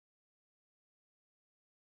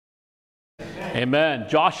Amen.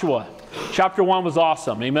 Joshua, chapter 1 was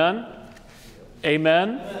awesome. Amen?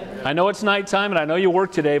 Amen? I know it's nighttime and I know you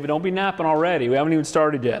work today, but don't be napping already. We haven't even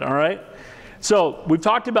started yet, all right? So we've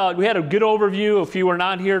talked about, we had a good overview. If you were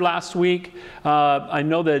not here last week, I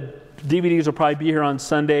know that DVDs will probably be here on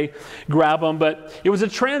Sunday. Grab them. But it was a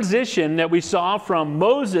transition that we saw from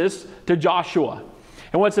Moses to Joshua.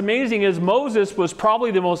 And what's amazing is Moses was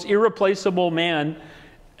probably the most irreplaceable man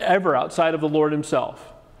ever outside of the Lord himself.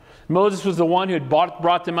 Moses was the one who had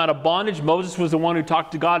brought them out of bondage. Moses was the one who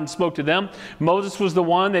talked to God and spoke to them. Moses was the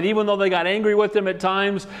one that even though they got angry with him at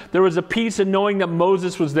times, there was a peace in knowing that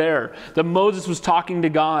Moses was there, that Moses was talking to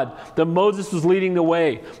God, that Moses was leading the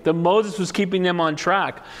way, that Moses was keeping them on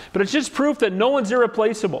track. But it's just proof that no one's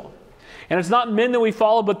irreplaceable. And it's not men that we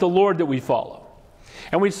follow, but the Lord that we follow.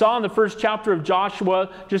 And we saw in the first chapter of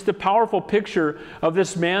Joshua just a powerful picture of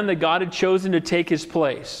this man that God had chosen to take his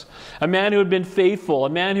place. A man who had been faithful, a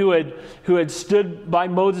man who had stood by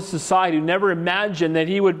Moses' side, who never imagined that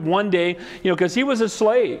he would one day, because he was a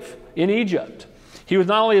slave in Egypt. He was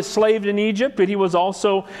not only a slave in Egypt, but he was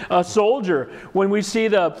also a soldier. When we see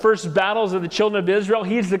the first battles of the children of Israel,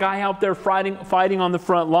 he's the guy out there fighting on the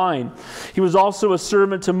front line. He was also a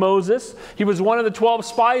servant to Moses. He was one of the 12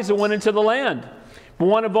 spies that went into the land.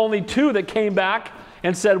 One of only 2 that came back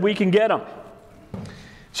and said, we can get them.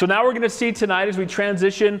 So now we're going to see tonight as we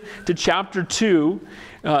transition to chapter 2,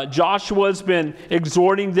 Joshua's been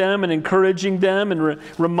exhorting them and encouraging them and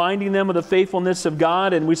reminding them of the faithfulness of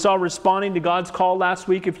God. And we saw responding to God's call last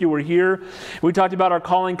week if you were here. We talked about our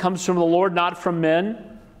calling comes from the Lord, not from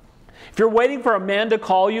men. If you're waiting for a man to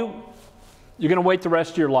call you, you're going to wait the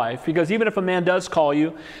rest of your life. Because even if a man does call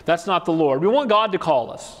you, that's not the Lord. We want God to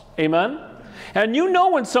call us. Amen? And you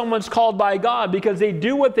know when someone's called by God because they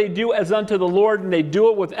do what they do as unto the Lord and they do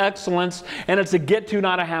it with excellence, and it's a get to,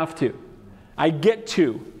 not a have to. I get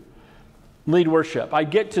to lead worship. I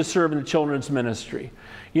get to serve in the children's ministry.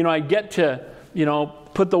 I get to,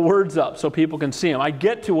 put the words up so people can see them. I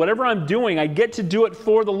get to, whatever I'm doing, I get to do it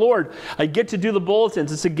for the Lord. I get to do the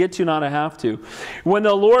bulletins. It's a get to, not a have to. When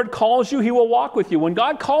the Lord calls you, He will walk with you. When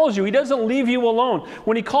God calls you, He doesn't leave you alone.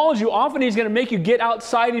 When He calls you, often He's going to make you get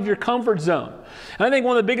outside of your comfort zone. And I think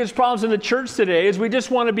one of the biggest problems in the church today is we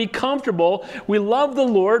just want to be comfortable. We love the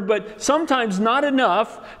Lord, but sometimes not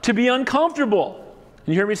enough to be uncomfortable. And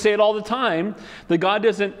you hear me say it all the time, that God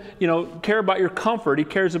doesn't, care about your comfort. He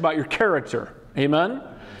cares about your character. Amen?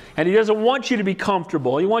 And He doesn't want you to be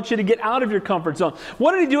comfortable. He wants you to get out of your comfort zone.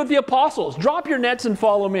 What did He do with the apostles? Drop your nets and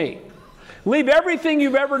follow me. Leave everything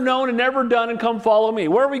you've ever known and ever done and come follow me.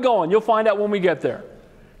 Where are we going? You'll find out when we get there.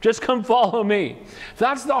 Just come follow me.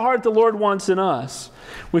 That's the heart the Lord wants in us.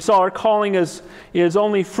 We saw our calling is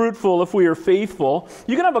only fruitful if we are faithful.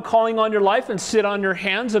 You can have a calling on your life and sit on your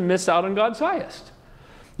hands and miss out on God's highest.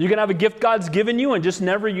 You can have a gift God's given you and just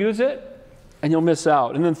never use it, and you'll miss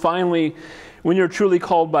out. And then finally, when you're truly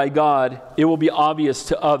called by God, it will be obvious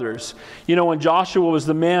to others. When Joshua was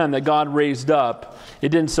the man that God raised up, it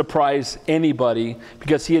didn't surprise anybody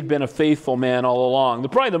because he had been a faithful man all along.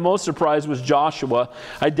 Probably the most surprised was Joshua.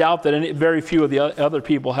 I doubt that very few of the other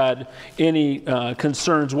people had any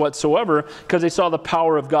concerns whatsoever because they saw the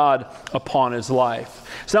power of God upon his life.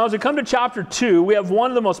 So now as we come to chapter 2, we have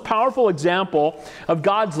one of the most powerful example of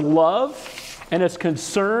God's love and His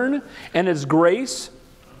concern and His grace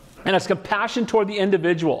and His compassion toward the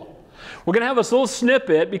individual. We're going to have this little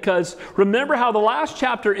snippet because remember how the last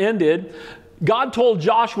chapter ended. God told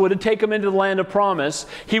Joshua to take him into the land of promise.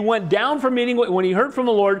 He went down from meeting, when he heard from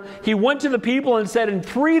the Lord, he went to the people and said, in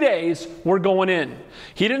 3 days, we're going in.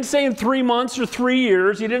 He didn't say in 3 months or 3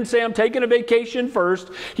 years. He didn't say, I'm taking a vacation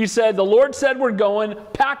first. He said, the Lord said we're going.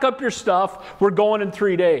 Pack up your stuff. We're going in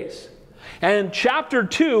 3 days. And chapter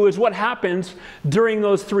 2 is what happens during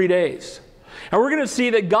those 3 days. And we're going to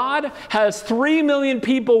see that God has 3 million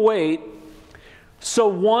people wait so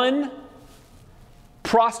one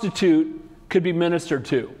prostitute could be ministered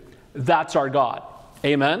to. That's our God.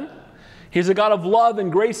 Amen? He's a God of love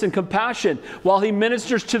and grace and compassion. While He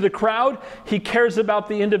ministers to the crowd, He cares about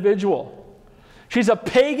the individual. She's a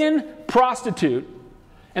pagan prostitute,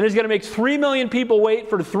 and He's going to make 3 million people wait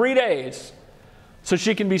for 3 days so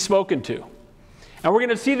she can be spoken to. And we're going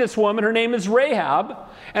to see this woman. Her name is Rahab.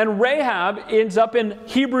 And Rahab ends up in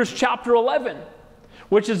Hebrews chapter 11,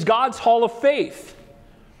 which is God's hall of faith.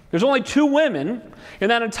 There's only 2 women in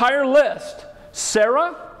that entire list.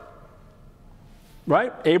 Sarah,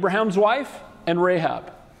 right? Abraham's wife, and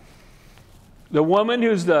Rahab. The woman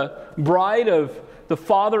who's the bride of the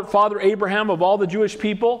father Abraham of all the Jewish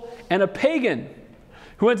people, and a pagan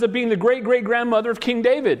who ends up being the great-great-grandmother of King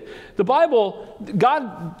David. The Bible,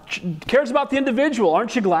 God cares about the individual.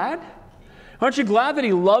 Aren't you glad? Aren't you glad that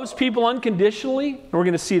he loves people unconditionally? And we're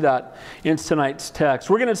going to see that in tonight's text.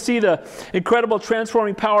 We're going to see the incredible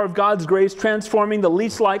transforming power of God's grace, transforming the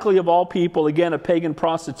least likely of all people, again, a pagan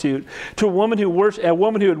prostitute, to a woman who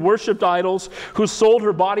had worshipped idols, who sold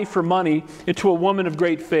her body for money, into a woman of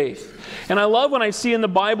great faith. And I love when I see in the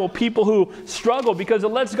Bible people who struggle because it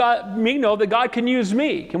lets me know that God can use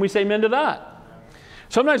me. Can we say amen to that?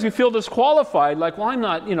 Sometimes we feel disqualified, like, well, I'm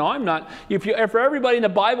not. If everybody in the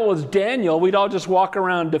Bible was Daniel, we'd all just walk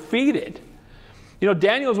around defeated.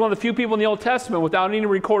 Daniel is one of the few people in the Old Testament without any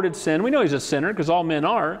recorded sin. We know he's a sinner because all men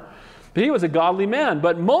are. But he was a godly man.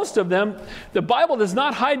 But most of them, the Bible does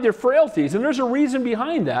not hide their frailties. And there's a reason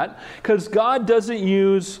behind that, because God doesn't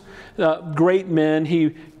use great men.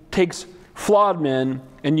 He takes flawed men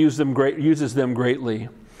and uses them greatly.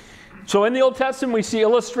 So in the Old Testament, we see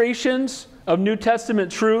illustrations of New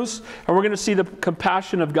Testament truths, and we're going to see the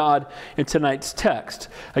compassion of God in tonight's text.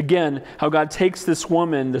 Again, how God takes this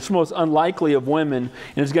woman, this most unlikely of women,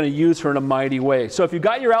 and is going to use her in a mighty way. So if you've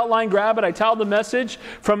got your outline, grab it. I titled the message,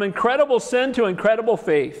 From Incredible Sin to Incredible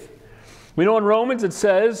Faith. We know in Romans it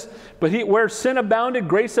says, but where sin abounded,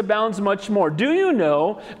 grace abounds much more. Do you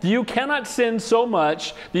know that you cannot sin so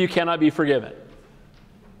much that you cannot be forgiven?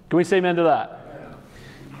 Can we say amen to that?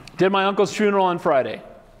 Yeah. Did my uncle's funeral on Friday.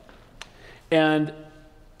 And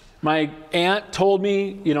my aunt told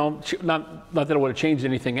me, not that it would have changed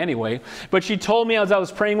anything anyway, but she told me as I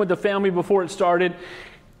was praying with the family before it started,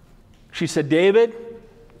 she said, David,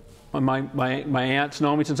 my aunt's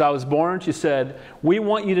known me since I was born, she said, we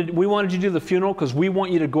wanted you to do the funeral because we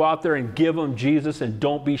want you to go out there and give them Jesus and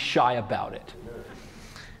don't be shy about it.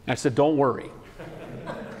 And I said, don't worry.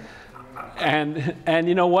 And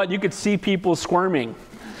you know what? You could see people squirming.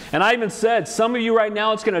 And I even said, some of you right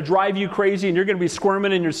now, it's going to drive you crazy and you're going to be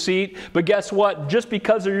squirming in your seat. But guess what? Just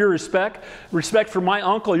because of your respect for my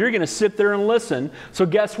uncle, you're going to sit there and listen. So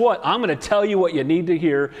guess what? I'm going to tell you what you need to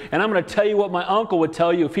hear. And I'm going to tell you what my uncle would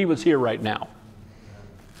tell you if he was here right now.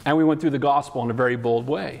 And we went through the gospel in a very bold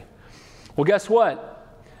way. Well, guess what?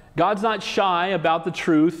 God's not shy about the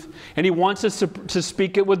truth, and he wants us to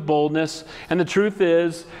speak it with boldness. And the truth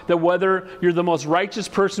is that whether you're the most righteous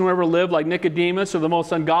person who ever lived, like Nicodemus, or the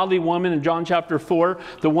most ungodly woman in John chapter 4,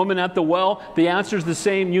 the woman at the well, the answer is the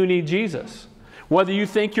same: you need Jesus. Whether you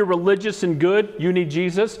think you're religious and good, you need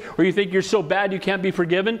Jesus, or you think you're so bad you can't be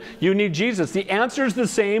forgiven, you need Jesus. The answer is the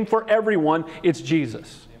same for everyone: it's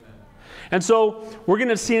Jesus. Amen. And so we're going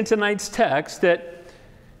to see in tonight's text that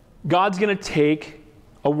God's going to take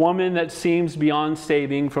a woman that seems beyond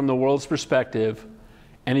saving from the world's perspective,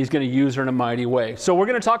 and he's going to use her in a mighty way. So we're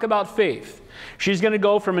going to talk about faith. She's going to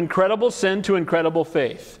go from incredible sin to incredible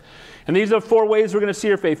faith. And these are 4 ways we're going to see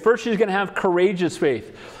her faith. First, she's going to have courageous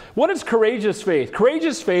faith. What is courageous faith?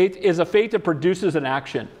 Courageous faith is a faith that produces an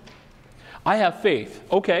action. I have faith.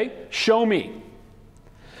 Okay, show me.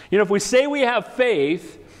 If we say we have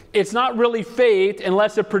faith, it's not really faith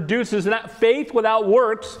unless it produces an action. Faith without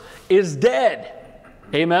works is dead.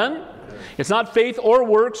 Amen? It's not faith or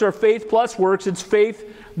works or faith plus works. It's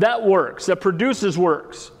faith that works, that produces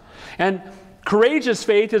works. And courageous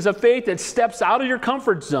faith is a faith that steps out of your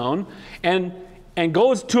comfort zone and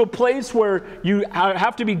goes to a place where you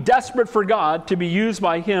have to be desperate for God to be used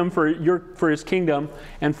by him for his kingdom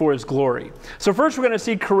and for his glory. So first we're going to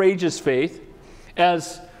see courageous faith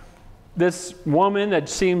as this woman that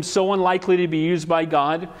seems so unlikely to be used by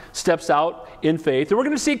God steps out in faith. And we're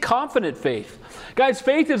going to see confident faith. Guys,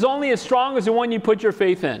 faith is only as strong as the one you put your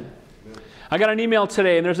faith in. I got an email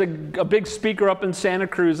today, and there's a big speaker up in Santa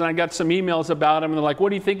Cruz, and I got some emails about him, and they're like, what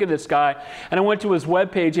do you think of this guy? And I went to his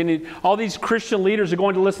webpage, and all these Christian leaders are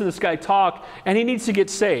going to listen to this guy talk, and he needs to get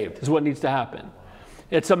saved, is what needs to happen.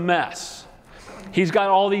 It's a mess. He's got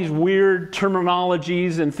all these weird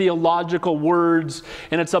terminologies and theological words,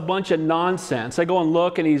 and it's a bunch of nonsense. I go and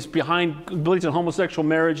look, and he's believes in homosexual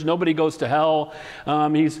marriage. Nobody goes to hell.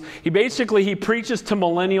 He preaches to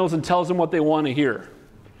millennials and tells them what they want to hear.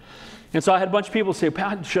 And so I had a bunch of people say,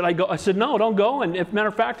 Pat, should I go? I said, no, don't go. And matter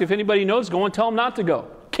of fact, if anybody knows, go and tell them not to go.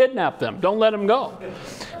 Kidnap them. Don't let them go.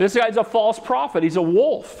 This guy's a false prophet. He's a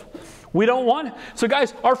wolf. We don't want it. So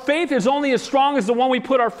guys, our faith is only as strong as the one we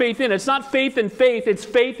put our faith in. It's not faith in faith. It's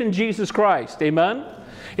faith in Jesus Christ. Amen?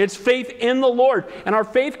 It's faith in the Lord. And our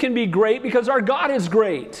faith can be great because our God is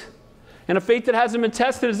great. And a faith that hasn't been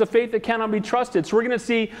tested is a faith that cannot be trusted. So we're going to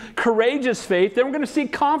see courageous faith. Then we're going to see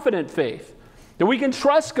confident faith. That we can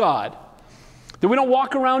trust God. That we don't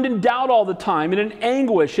walk around in doubt all the time, and in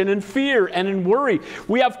anguish, and in fear, and in worry.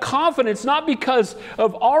 We have confidence not because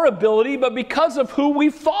of our ability, but because of who we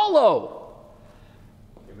follow.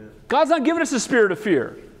 Amen. God's not giving us a spirit of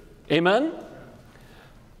fear. Amen?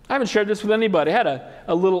 I haven't shared this with anybody. I had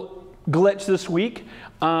a little glitch this week.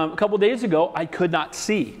 A couple days ago, I could not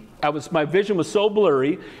see. My vision was so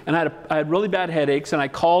blurry, and I had really bad headaches, and I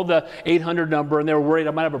called the 800 number, and they were worried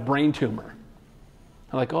I might have a brain tumor.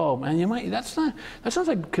 I'm like, oh man, that sounds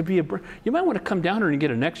like it could be you might want to come down here and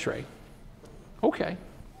get an x-ray. Okay.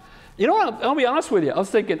 You know what, I'll be honest with you. I was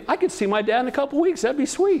thinking, I could see my dad in a couple weeks. That'd be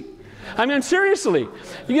sweet. I mean, seriously.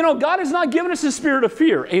 You know, God has not given us a spirit of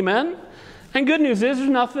fear. Amen? And good news is there's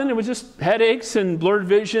nothing. It was just headaches and blurred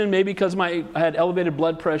vision, maybe because I had elevated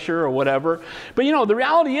blood pressure or whatever. But you know, the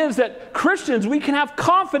reality is that Christians, we can have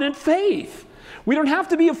confident faith. We don't have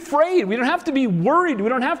to be afraid. We don't have to be worried. We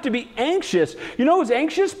don't have to be anxious. You know who's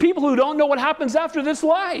anxious? People who don't know what happens after this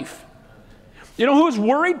life. You know who's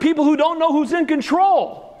worried? People who don't know who's in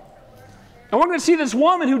control. And we're going to see this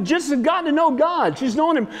woman who just has gotten to know God. She's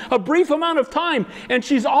known him a brief amount of time, and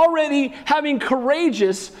she's already having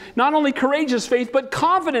not only courageous faith, but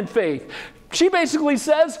confident faith. She basically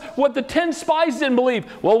says what the 10 spies didn't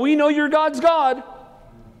believe. Well, we know your God's God,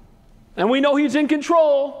 and we know he's in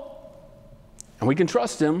control, and we can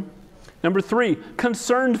trust him. Number 3,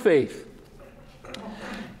 concerned faith.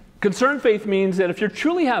 Concerned faith means that if you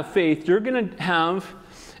truly have faith, you're going to have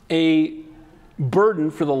a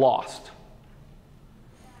burden for the lost.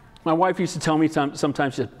 My wife used to tell me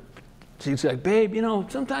sometimes, she's like, babe, you know,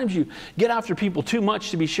 sometimes you get after people too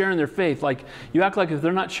much to be sharing their faith. Like, you act like if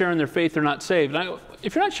they're not sharing their faith, they're not saved. And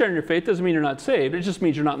if you're not sharing your faith, it doesn't mean you're not saved. It just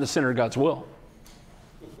means you're not in the center of God's will.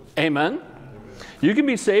 Amen? You can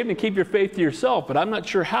be saved and keep your faith to yourself, but I'm not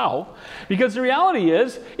sure how. Because the reality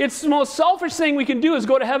is, it's the most selfish thing we can do is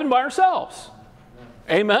go to heaven by ourselves.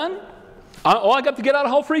 Amen? I got to get out a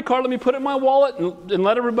hell free card. Let me put it in my wallet and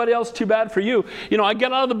let everybody else, too bad for you. You know, I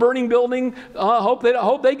get out of the burning building, hope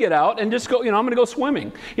they get out, and just go, you know, I'm going to go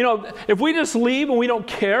swimming. You know, if we just leave and we don't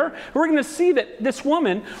care, we're going to see that this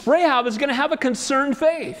woman, Rahab, is going to have a concerned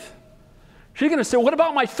faith. She's going to say, what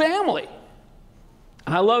about my family?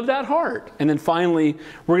 And I love that heart. And then finally,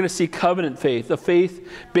 we're going to see covenant faith, a faith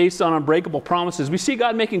based on unbreakable promises. We see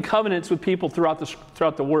God making covenants with people throughout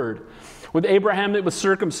the Word. With Abraham, it was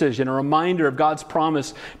circumcision, a reminder of God's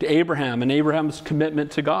promise to Abraham and Abraham's commitment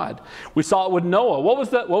to God. We saw it with Noah. What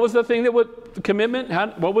was the thing that the commitment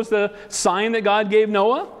had? What was the sign that God gave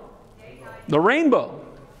Noah? The rainbow.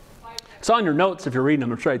 It's on your notes if you're reading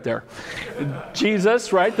them. It's right there.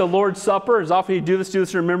 Jesus, right? The Lord's Supper. As often you do this in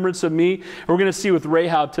remembrance of me. We're going to see with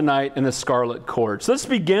Rahab tonight in the scarlet cord. So let's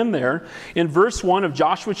begin there in verse 1 of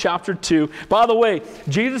Joshua chapter 2. By the way,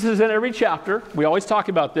 Jesus is in every chapter. We always talk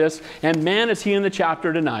about this. And man, is he in the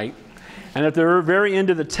chapter tonight. And at the very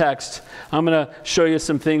end of the text, I'm going to show you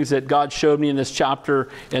some things that God showed me in this chapter.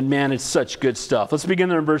 And man, it's such good stuff. Let's begin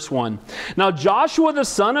there in verse 1. Now Joshua the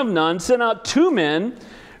son of Nun sent out 2 men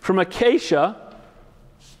from Acacia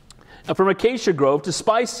Grove to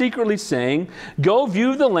spy secretly, saying, go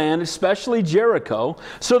view the land, especially Jericho.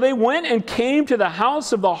 So they went and came to the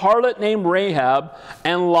house of the harlot named Rahab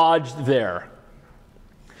and lodged there.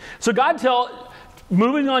 So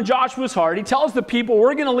moving on Joshua's heart, he tells the people,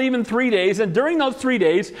 we're going to leave in 3 days. And during those 3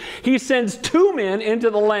 days, he sends 2 men into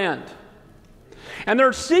the land. And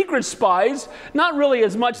they're secret spies, not really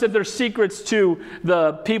as much that they're secrets to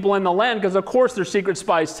the people in the land, because of course they're secret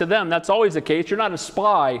spies to them. That's always the case. You're not a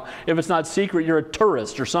spy if it's not secret. You're a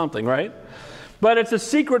tourist or something, right? But it's a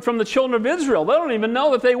secret from the children of Israel. They don't even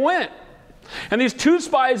know that they went. And these 2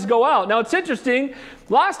 spies go out. Now it's interesting.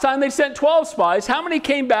 Last time they sent 12 spies. How many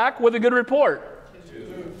came back with a good report?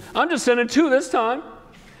 2. I'm just sending 2 this time.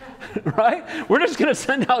 Right? We're just going to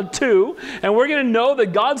send out 2, and we're going to know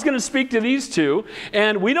that God's going to speak to these 2.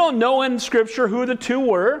 And we don't know in Scripture who the 2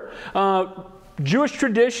 were. Jewish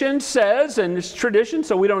tradition says, and it's tradition,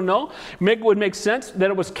 so we don't know, would make sense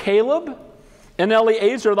that it was Caleb and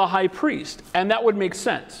Eleazar the high priest. And that would make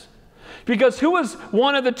sense. Because who was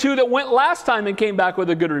one of the 2 that went last time and came back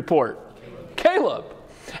with a good report? Caleb.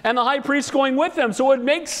 And the high priest going with them. So it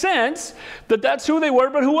makes sense that that's who they were.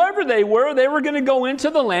 But whoever they were going to go into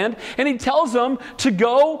the land. And he tells them to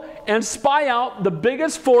go and spy out the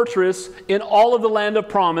biggest fortress in all of the land of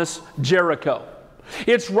promise, Jericho.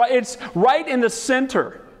 It's right in the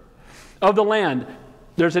center of the land.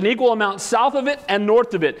 There's an equal amount south of it and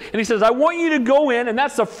north of it. And he says, I want you to go in, and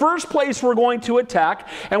that's the first place we're going to attack.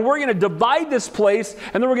 And we're going to divide this place,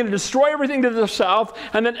 and then we're going to destroy everything to the south,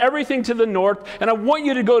 and then everything to the north. And I want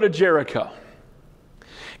you to go to Jericho.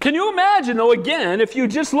 Can you imagine, though, again, if you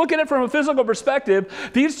just look at it from a physical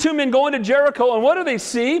perspective, these 2 men go into Jericho, and what do they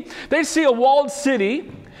see? They see a walled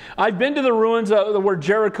city I've been to the ruins where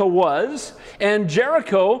Jericho was, and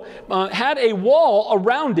Jericho had a wall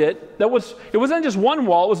around it it wasn't just one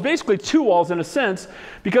wall, it was basically two walls in a sense,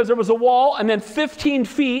 because there was a wall and then 15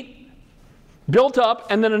 feet built up,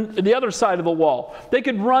 and then on the other side of the wall. They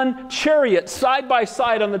could run chariots side by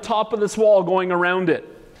side on the top of this wall going around it.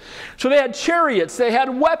 So they had chariots, they had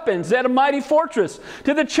weapons, they had a mighty fortress.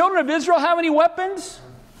 Did the children of Israel have any weapons?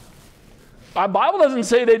 Our Bible doesn't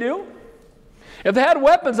say they do. If they had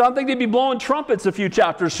weapons, I don't think they'd be blowing trumpets a few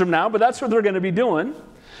chapters from now, but that's what they're going to be doing.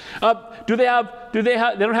 They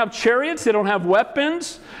don't have chariots, they don't have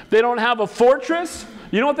weapons, they don't have a fortress.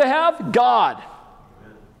 You know what they have? God.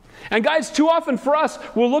 And guys, too often for us,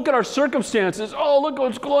 we'll look at our circumstances. Oh, look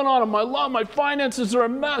what's going on in my life. My finances are a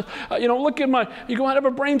mess. Look at you're going to have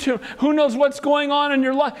a brain tumor. Who knows what's going on in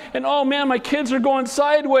your life? And oh man, my kids are going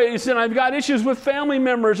sideways and I've got issues with family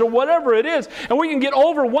members or whatever it is. And we can get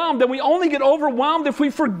overwhelmed, and we only get overwhelmed if we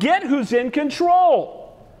forget who's in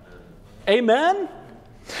control. Amen?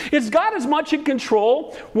 Is God as much in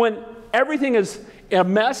control when everything is a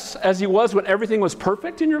mess as he was when everything was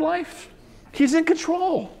perfect in your life? He's in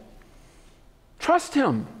control. Trust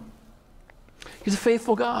him. He's a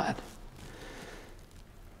faithful God.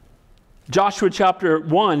 Joshua chapter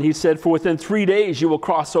 1, he said, "For within 3 days you will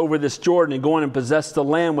cross over this Jordan and go in and possess the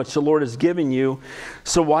land which the Lord has given you."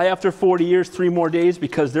 So why after 40 years, 3 more days?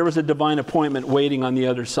 Because there was a divine appointment waiting on the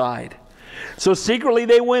other side. So secretly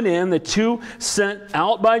they went in, the two sent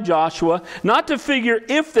out by Joshua, not to figure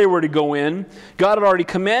if they were to go in. God had already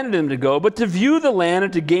commanded them to go, but to view the land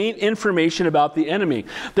and to gain information about the enemy.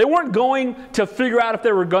 They weren't going to figure out if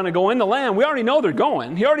they were going to go in the land. We already know they're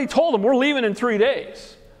going. He already told them, we're leaving in 3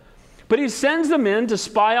 days. But he sends them in to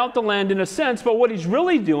spy out the land in a sense, but what he's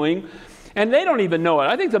really doing, and they don't even know it.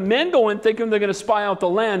 I think the men go in thinking they're going to spy out the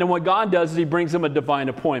land, and what God does is he brings them a divine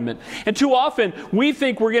appointment. And too often, we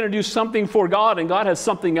think we're going to do something for God, and God has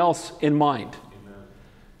something else in mind. Amen.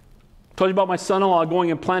 I told you about my son-in-law going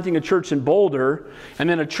and planting a church in Boulder, and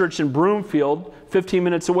then a church in Broomfield. 15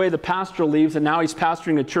 minutes away, the pastor leaves, and now he's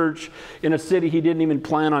pastoring a church in a city he didn't even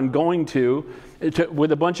plan on going to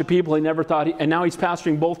with a bunch of people he never thought, and now he's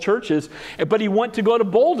pastoring both churches, but he went to go to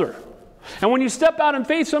Boulder. And when you step out in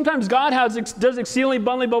faith, sometimes God does exceedingly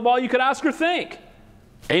abundantly above all you could ask or think.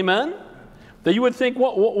 Amen? That you would think,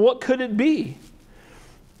 what could it be?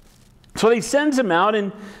 So he sends him out,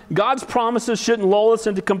 and God's promises shouldn't lull us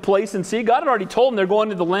into complacency. God had already told them they're going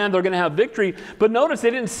to the land, they're going to have victory. But notice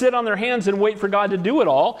they didn't sit on their hands and wait for God to do it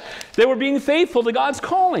all. They were being faithful to God's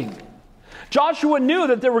calling. Joshua knew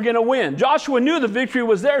that they were going to win. Joshua knew the victory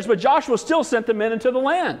was theirs, but Joshua still sent them into the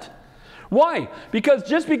land. Why? Because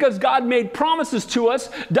just because God made promises to us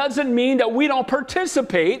doesn't mean that we don't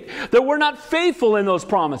participate, that we're not faithful in those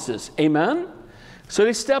promises. Amen? So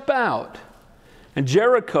they step out. And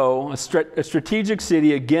Jericho, a strategic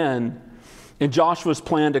city again, in Joshua's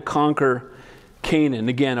plan to conquer Canaan.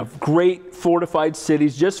 Again, of great fortified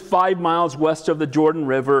cities, just 5 miles west of the Jordan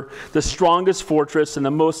River, the strongest fortress and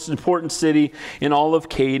the most important city in all of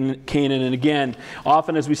Canaan. And again,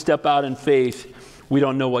 often as we step out in faith, we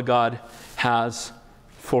don't know what God has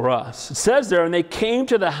for us. It says there, and they came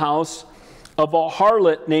to the house of a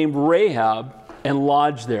harlot named Rahab and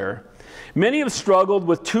lodged there. Many have struggled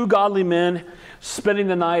with 2 godly men spending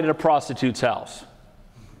the night at a prostitute's house.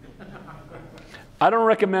 I don't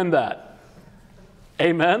recommend that.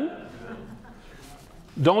 Amen?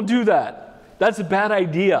 Don't do that. That's a bad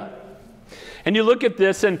idea. And you look at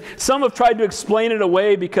this, and some have tried to explain it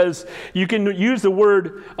away because you can use the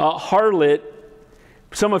word harlot.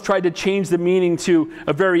 Some have tried to change the meaning to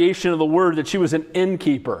a variation of the word that she was an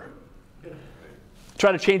innkeeper.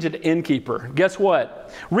 Try to change it to innkeeper. Guess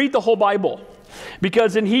what? Read the whole Bible.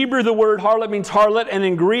 Because in Hebrew, the word harlot means harlot, and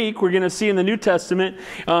in Greek, we're going to see in the New Testament,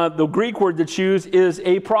 the Greek word that's used is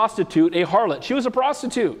a prostitute, a harlot. She was a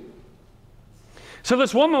prostitute. So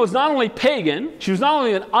this woman was not only pagan, she was not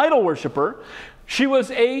only an idol worshiper, she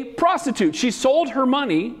was a prostitute. She sold her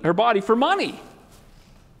body for money.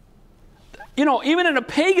 You know, even in a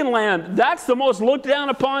pagan land, that's the most looked down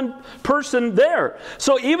upon person there.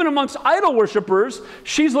 So even amongst idol worshipers,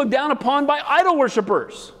 she's looked down upon by idol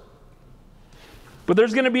worshipers. But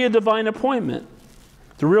there's going to be a divine appointment.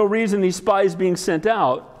 The real reason these spies being sent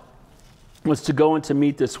out was to go and to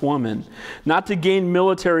meet this woman. Not to gain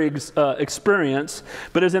military experience,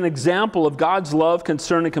 but as an example of God's love,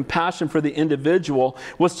 concern, and compassion for the individual,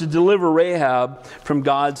 was to deliver Rahab from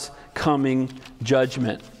God's coming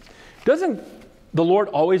judgment. Doesn't the Lord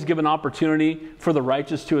always give an opportunity for the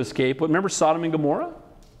righteous to escape? Remember Sodom and Gomorrah?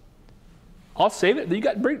 I'll save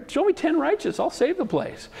it. Show me 10 righteous. I'll save the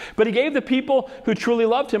place. But he gave the people who truly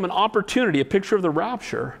loved him an opportunity, a picture of the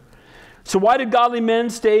rapture, So why did godly men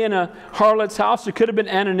stay in a harlot's house? There could have been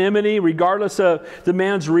anonymity, regardless of the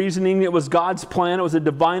man's reasoning. It was God's plan. It was a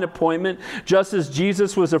divine appointment. Just as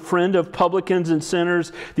Jesus was a friend of publicans and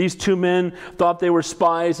sinners, these two men thought they were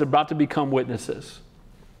spies about to become witnesses.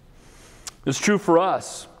 It's true for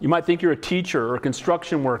us. You might think you're a teacher or a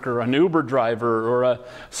construction worker, an Uber driver or a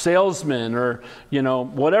salesman or,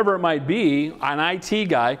 whatever it might be, an IT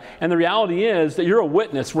guy. And the reality is that you're a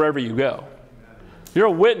witness wherever you go. You're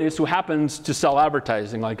a witness who happens to sell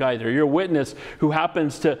advertising like I do. You're a witness who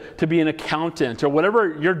happens to be an accountant or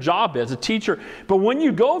whatever your job is, a teacher. But when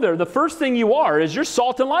you go there, the first thing you are is you're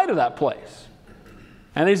salt and light of that place.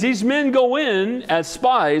 And as these men go in as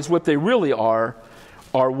spies, what they really are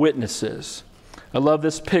witnesses. I love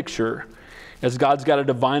this picture as God's got a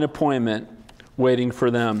divine appointment waiting for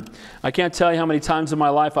them. I can't tell you how many times in my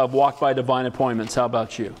life I've walked by divine appointments. How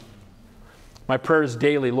about you? My prayer is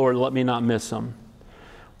daily, Lord, let me not miss them.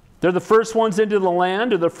 They're the first ones into the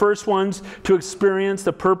land. They're the first ones to experience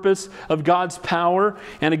the purpose of God's power.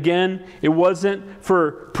 And again, it wasn't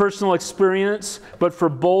for personal experience, but for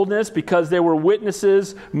boldness, because they were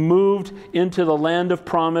witnesses moved into the land of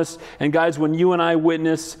promise. And guys, when you and I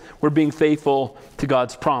witness, we're being faithful to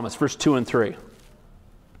God's promise. Verse 2 and 3.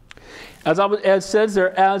 As it says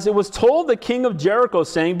there, as it was told the king of Jericho,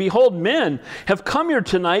 saying, behold, men have come here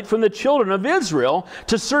tonight from the children of Israel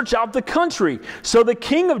to search out the country. So the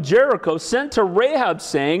king of Jericho sent to Rahab,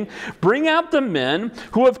 saying, bring out the men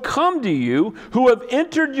who have come to you, who have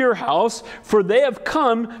entered your house, for they have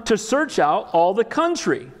come to search out all the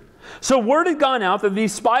country. So word had gone out that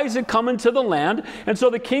these spies had come into the land, and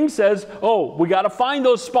so the king says, oh, we got to find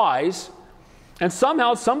those spies. And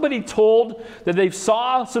somehow somebody told that they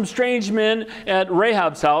saw some strange men at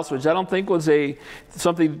Rahab's house, which I don't think was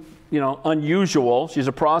something unusual. She's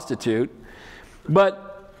a prostitute.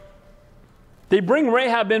 But they bring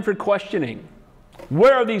Rahab in for questioning.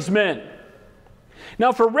 Where are these men?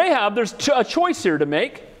 Now for Rahab, there's a choice here to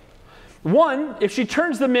make. One, if she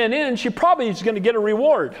turns the men in, she probably is going to get a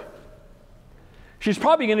reward. She's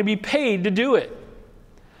probably going to be paid to do it.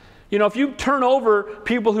 If you turn over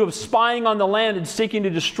people who are spying on the land and seeking to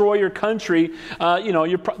destroy your country,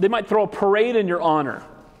 they might throw a parade in your honor.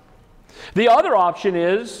 The other option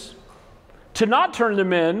is to not turn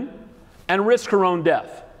them in and risk her own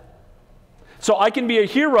death. So I can be a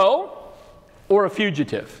hero or a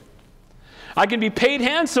fugitive. I can be paid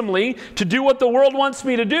handsomely to do what the world wants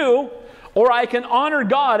me to do, or I can honor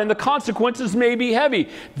God and the consequences may be heavy.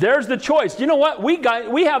 There's the choice. You know what?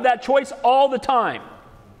 We have that choice all the time.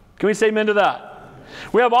 Can we say amen to that?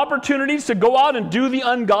 We have opportunities to go out and do the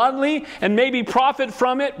ungodly and maybe profit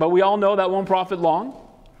from it, but we all know that won't profit long.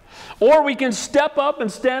 Or we can step up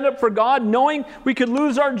and stand up for God, knowing we could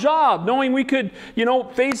lose our job, knowing we could,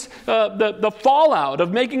 face the fallout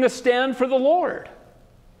of making a stand for the Lord.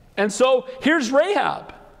 And so here's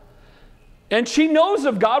Rahab. And she knows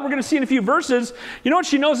of God. We're going to see in a few verses. You know what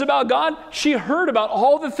she knows about God? She heard about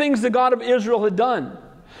all the things the God of Israel had done.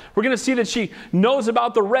 We're going to see that she knows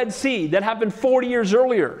about the Red Sea that happened 40 years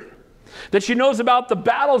earlier. That she knows about the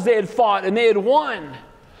battles they had fought and they had won.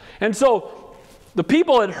 And so the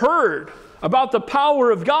people had heard about the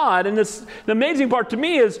power of God. And the amazing part to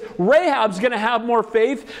me is Rahab's going to have more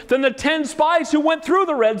faith than the 10 spies who went through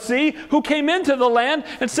the Red Sea, who came into the land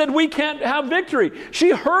and said, we can't have victory. She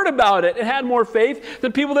heard about it and had more faith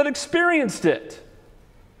than people that experienced it.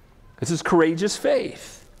 This is courageous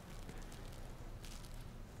faith.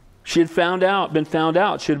 She had been found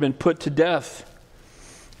out. She had been put to death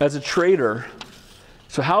as a traitor.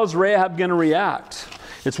 So how is Rahab going to react?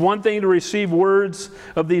 It's one thing to receive words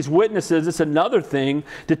of these witnesses. It's another thing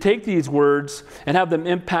to take these words and have them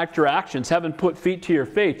impact your actions, have them put feet to your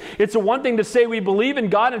faith. It's one thing to say we believe in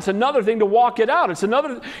God. It's another thing to walk it out.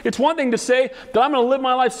 It's one thing to say that I'm going to live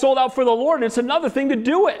my life sold out for the Lord. And it's another thing to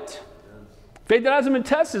do it. Faith that hasn't been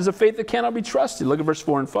tested is a faith that cannot be trusted. Look at verse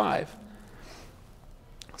 4 and 5.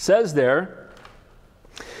 Says there,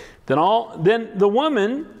 then the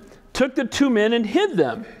woman took the 2 men and hid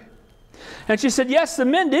them. And she said, yes, the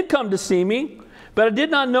men did come to see me, but I did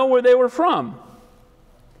not know where they were from.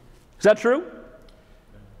 Is that true?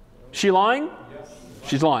 She lying? Yes.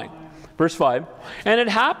 She's lying. Verse 5. And it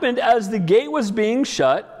happened as the gate was being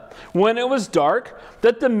shut, when it was dark,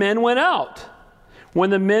 that the men went out. When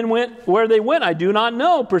the men went where they went, I do not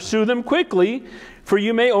know. Pursue them quickly, for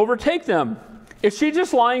you may overtake them. Is she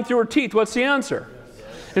just lying through her teeth? What's the answer?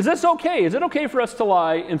 Is this okay? Is it okay for us to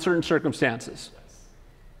lie in certain circumstances?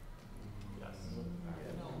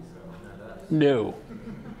 No.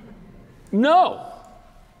 No.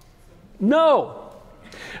 No.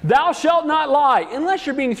 Thou shalt not lie. Unless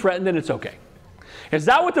you're being threatened, then it's okay. Is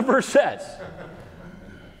that what the verse says?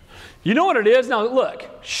 You know what it is? Now, look,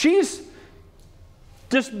 she's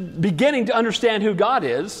just beginning to understand who God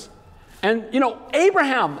is. And, you know,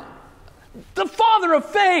 Abraham, the father of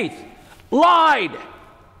faith, lied.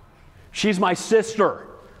 She's my sister.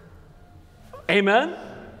 Amen?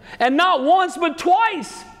 And not once, but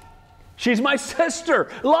twice. She's my sister.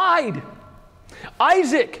 Lied.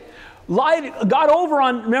 Isaac lied, got over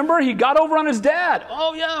on, remember, he got over on his dad.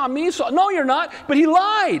 Oh, yeah, I'm Esau. No, you're not. But he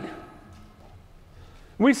lied.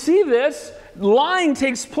 We see this. Lying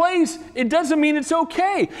takes place. It doesn't mean it's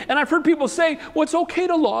okay. And I've heard people say, well, it's okay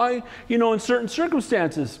to lie, you know, in certain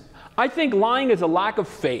circumstances. I think lying is a lack of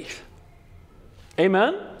faith.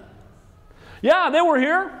 Amen? Yeah, they were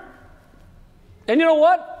here. And you know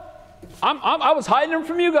what? I was hiding them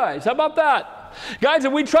from you guys. How about that? Guys,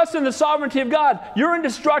 if we trust in the sovereignty of God, you're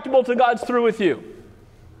indestructible till God's through with you.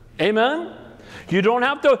 Amen? You don't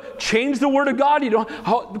have to change the word of God.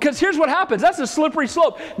 Because here's what happens. That's a slippery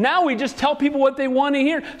slope. Now we just tell people what they want to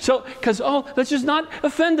hear. So, let's just not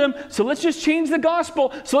offend them. So let's just change the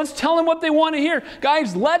gospel. So let's tell them what they want to hear.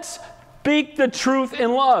 Guys, let's speak the truth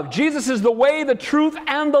in love. Jesus is the way, the truth,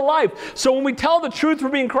 and the life. So when we tell the truth, we're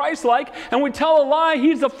being Christ-like. And we tell a lie,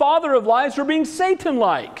 he's the father of lies, we're being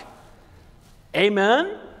Satan-like.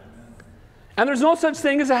 Amen? And there's no such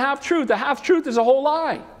thing as a half-truth. A half-truth is a whole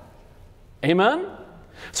lie. Amen?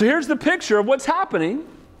 So here's the picture of what's happening.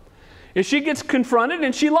 Is she gets confronted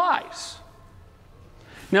and she lies.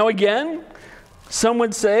 Now again, some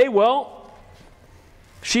would say, well,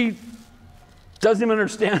 she doesn't even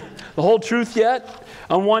understand the whole truth yet.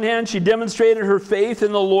 On one hand, she demonstrated her faith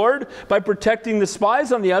in the Lord by protecting the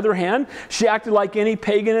spies. On the other hand, she acted like any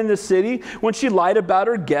pagan in the city when she lied about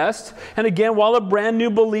her guest. And again, while a brand new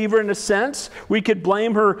believer in a sense, we could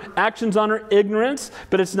blame her actions on her ignorance,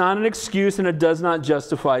 but it's not an excuse and it does not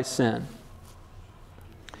justify sin.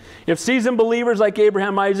 If seasoned believers like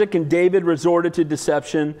Abraham, Isaac, and David resorted to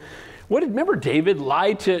deception, remember David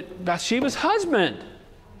lied to Bathsheba's husband.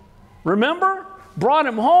 Remember? Brought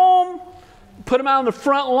him home, put him out on the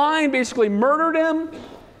front line, basically murdered him.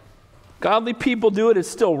 Godly people do it, it's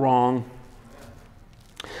still wrong.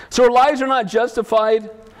 So her lies are not justified,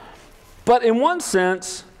 but in one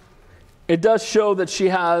sense, it does show that she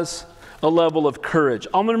has a level of courage.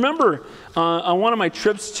 I remember on one of my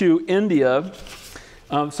trips to India,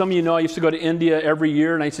 some of you know I used to go to India every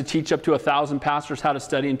year, and I used to teach up to 1,000 pastors how to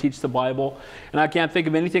study and teach the Bible. And I can't think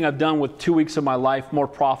of anything I've done with 2 weeks of my life more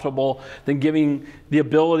profitable than giving the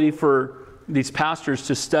ability for these pastors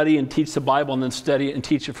to study and teach the Bible and then study and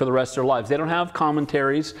teach it for the rest of their lives. They don't have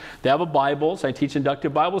commentaries. They have a Bible, so I teach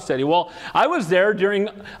inductive Bible study. Well, I was there during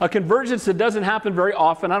a convergence that doesn't happen very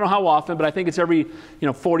often. I don't know how often, but I think it's every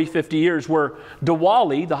 40, 50 years, where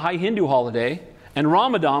Diwali, the high Hindu holiday, and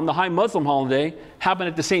Ramadan, the high Muslim holiday, happen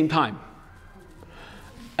at the same time.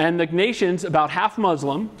 And the nation's about half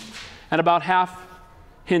Muslim and about half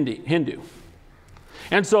Hindu.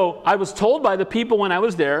 And so I was told by the people when I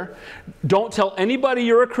was there, don't tell anybody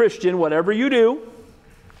you're a Christian, whatever you do.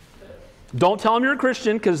 Don't tell them you're a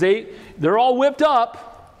Christian, because they're all whipped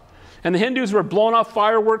up. And the Hindus were blowing off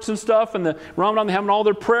fireworks and stuff, and the Ramadan, they're having all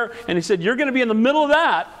their prayer. And he said, you're going to be in the middle of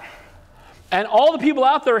that. And all the people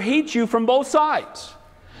out there hate you from both sides.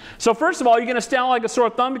 So first of all, you're going to stand like a sore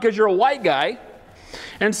thumb because you're a white guy.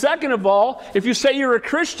 And second of all, if you say you're a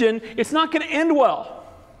Christian, it's not going to end well.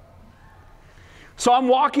 So I'm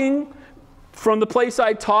walking from the place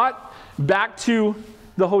I taught back to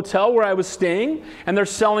the hotel where I was staying, and they're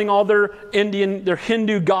selling all their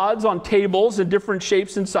Hindu gods on tables in different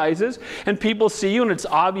shapes and sizes. And people see you, and it's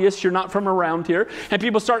obvious you're not from around here. And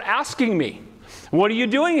people start asking me, what are you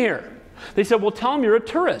doing here? They said, well, tell them you're a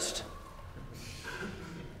tourist.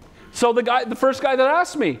 So the first guy that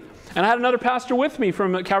asked me, and I had another pastor with me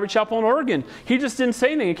from Calvary Chapel in Oregon, he just didn't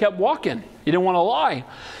say anything. He kept walking. He didn't want to lie.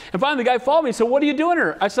 And finally the guy followed me and said, what are you doing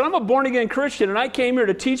here? I said, I'm a born-again Christian, and I came here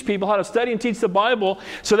to teach people how to study and teach the Bible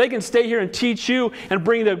so they can stay here and teach you and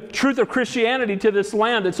bring the truth of Christianity to this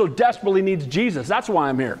land that so desperately needs Jesus. That's why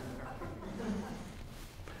I'm here.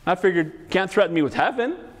 I figured, can't threaten me with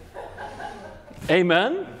heaven.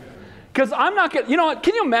 Amen? Because I'm not going to,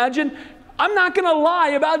 can you imagine? I'm not going to lie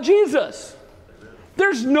about Jesus.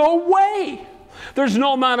 There's no way. There's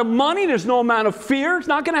no amount of money. There's no amount of fear. It's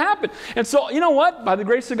not going to happen. And so, you know what? By the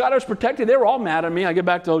grace of God, I was protected. They were all mad at me. I get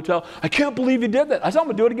back to the hotel. I can't believe you did that. I said, I'm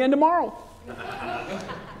going to do it again tomorrow.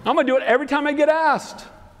 I'm going to do it every time I get asked.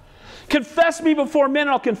 Confess me before men, and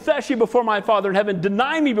I'll confess you before my Father in heaven.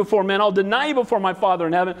 Deny me before men, I'll deny you before my Father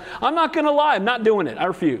in heaven. I'm not going to lie. I'm not doing it. I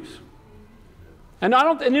refuse. And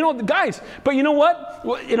guys, but you know what?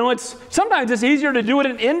 Sometimes it's easier to do it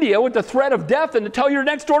in India with the threat of death than to tell your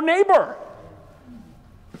next door neighbor.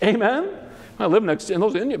 Amen? I live next to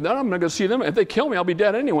those Indians. I'm not going to see them. If they kill me, I'll be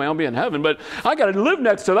dead anyway. I'll be in heaven. But I got to live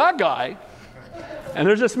next to that guy. And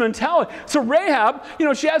there's this mentality. So Rahab,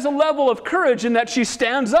 she has a level of courage in that she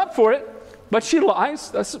stands up for it, but she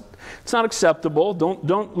lies. It's not acceptable.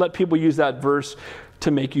 Don't let people use that verse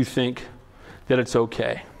to make you think that it's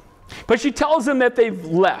okay. But she tells them that they've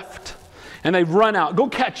left and they've run out. Go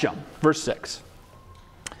catch them. Verse 6.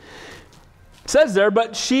 It says there,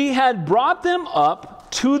 but she had brought them up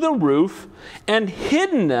to the roof and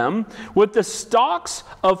hidden them with the stalks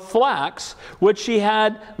of flax which she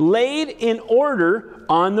had laid in order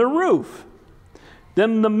on the roof.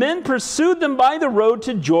 Then the men pursued them by the road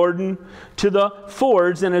to Jordan, to the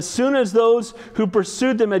fords, and as soon as those who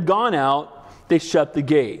pursued them had gone out, they shut the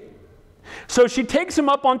gate. So she takes them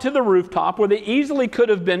up onto the rooftop where they easily could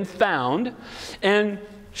have been found, and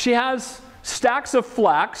she has stacks of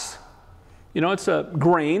flax. It's a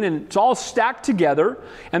grain, and it's all stacked together,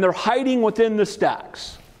 and they're hiding within the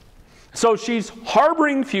stacks. So she's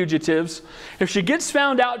harboring fugitives. If she gets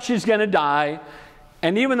found out, she's going to die.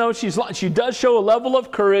 And even though she does show a level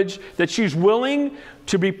of courage that she's willing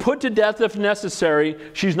to be put to death if necessary,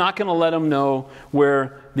 she's not going to let them know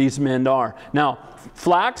where these men are. Now,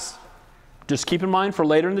 flax, just keep in mind for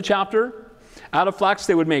later in the chapter, out of flax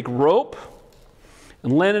they would make rope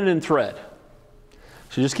and linen and thread.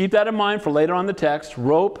 So just keep that in mind for later on the text,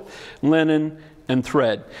 rope, linen, and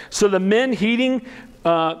thread. So the men heeding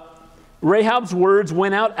Rahab's words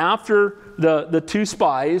went out after the two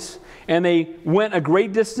spies, and they went a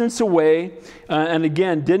great distance away, and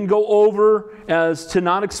again, didn't go over as to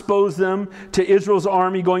not expose them to Israel's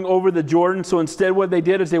army going over the Jordan. So instead what they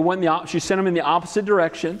did is she sent them in the opposite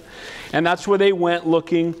direction, and that's where they went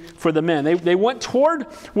looking for the men. They went toward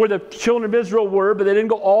where the children of Israel were, but they didn't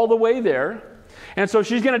go all the way there. And so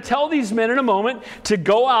she's going to tell these men in a moment to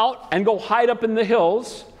go out and go hide up in the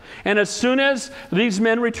hills. And as soon as these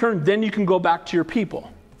men return, then you can go back to your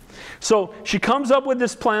people. So she comes up with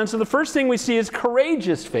this plan. So the first thing we see is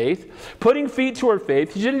courageous faith, putting feet to her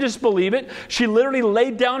faith. She didn't just believe it. She literally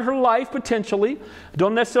laid down her life potentially.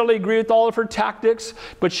 Don't necessarily agree with all of her tactics,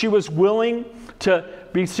 but she was willing to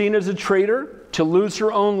be seen as a traitor, to lose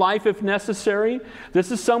her own life if necessary. This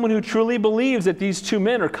is someone who truly believes that these two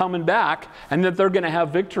men are coming back and that they're going to have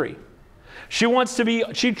victory. She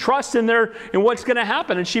trusts in what's going to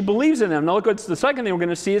happen, and she believes in them. Now look, the second thing we're going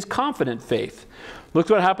to see is confident faith. Look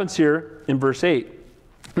what happens here in verse 8.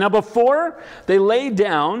 Now before they lay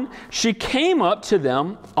down, she came up to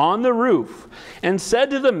them on the roof and said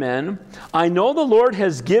to the men, I know the Lord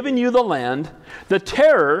has given you the land. The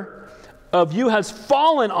terror of you has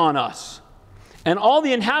fallen on us, and all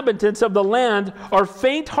the inhabitants of the land are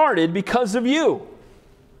faint-hearted because of you.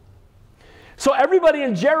 So everybody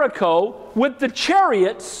in Jericho with the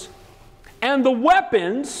chariots and the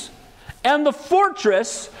weapons and the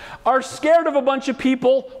fortress are scared of a bunch of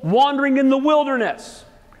people wandering in the wilderness.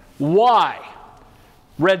 Why?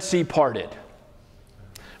 Red Sea parted.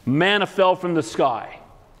 Manna fell from the sky.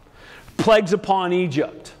 Plagues upon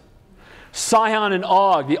Egypt. Sihon and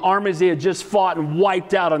Og, the armies they had just fought and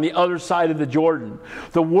wiped out on the other side of the Jordan.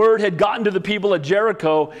 The word had gotten to the people at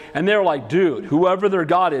Jericho, and they were like, dude, whoever their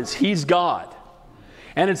God is, he's God.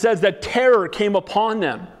 And it says that terror came upon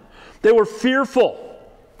them. They were fearful.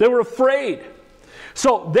 They were afraid.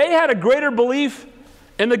 So they had a greater belief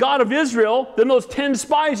in the God of Israel than those 10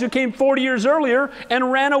 spies who came 40 years earlier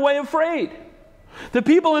and ran away afraid. The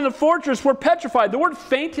people in the fortress were petrified. The word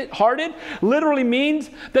faint-hearted literally means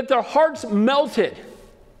that their hearts melted.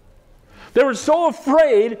 They were so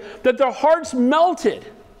afraid that their hearts melted.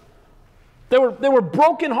 They were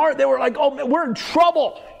broken heart. They were like, oh, we're in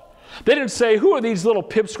trouble. They didn't say, who are these little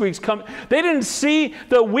pipsqueaks coming? They didn't see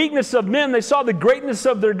the weakness of men. They saw the greatness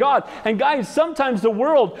of their God. And guys, sometimes the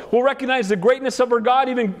world will recognize the greatness of our God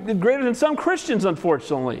even greater than some Christians,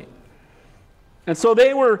 unfortunately. And so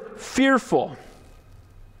they were fearful.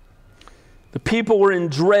 The people were in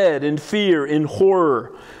dread, in fear, in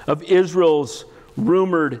horror of Israel's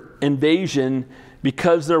rumored invasion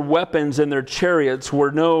because their weapons and their chariots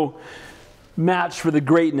were no match for the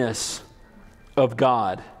greatness of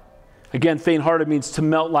God. Again, faint-hearted means to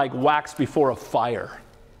melt like wax before a fire.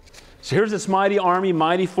 So here's this mighty army,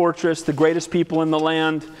 mighty fortress, the greatest people in the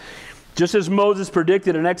land. Just as Moses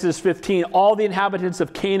predicted in Exodus 15, all the inhabitants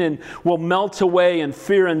of Canaan will melt away and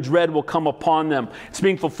fear and dread will come upon them. It's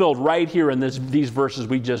being fulfilled right here in these verses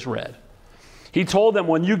we just read. He told them,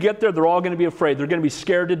 when you get there, they're all going to be afraid. They're going to be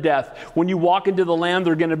scared to death. When you walk into the land,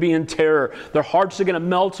 they're going to be in terror. Their hearts are going to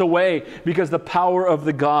melt away because the power of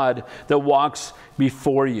the God that walks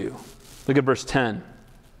before you. Look at verse 10.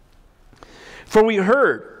 For we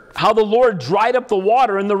heard how the Lord dried up the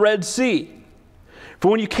water in the Red Sea. For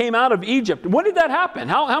when you came out of Egypt, when did that happen?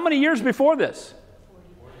 How many years before this?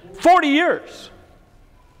 40 years.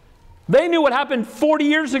 They knew what happened 40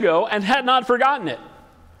 years ago and had not forgotten it.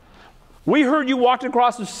 We heard you walked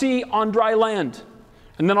across the sea on dry land.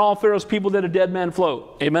 And then all Pharaoh's people did a dead man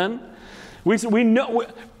float. Amen? We know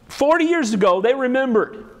 40 years ago, they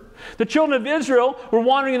remembered. The children of Israel were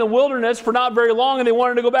wandering in the wilderness for not very long, and they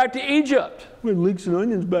wanted to go back to Egypt. We had leeks and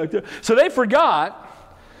onions back there. So they forgot,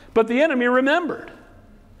 but the enemy remembered.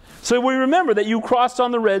 So we remember that you crossed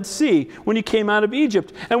on the Red Sea when you came out of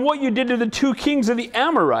Egypt, and what you did to the two kings of the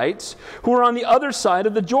Amorites who were on the other side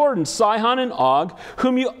of the Jordan, Sihon and Og,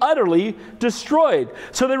 whom you utterly destroyed.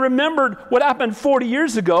 So they remembered what happened 40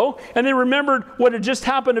 years ago, and they remembered what had just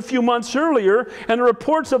happened a few months earlier, and the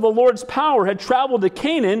reports of the Lord's power had traveled to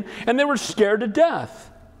Canaan, and they were scared to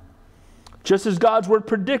death. Just as God's word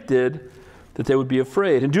predicted that they would be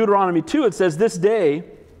afraid. In Deuteronomy 2 it says, this day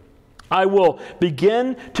I will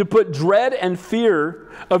begin to put dread and fear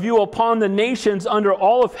of you upon the nations under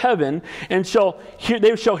all of heaven, and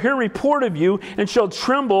they shall hear report of you, and shall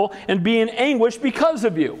tremble and be in anguish because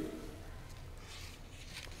of you.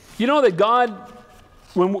 You know that God,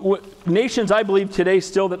 when nations, I believe today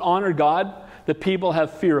still that honor God, the people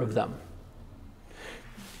have fear of them.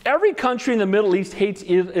 Every country in the Middle East hates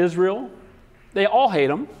Israel. They all hate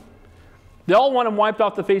them. They all want them wiped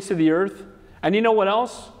off the face of the earth. And you know what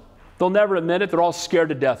else? They'll never admit it. They're all scared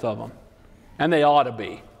to death of them. And they ought to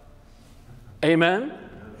be. Amen?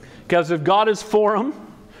 Because if God is for them,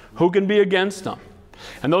 who can be against them?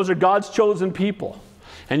 And those are God's chosen people.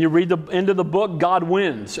 And you read the end of the book, God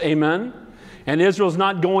wins. Amen? And Israel's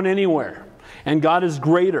not going anywhere. And God is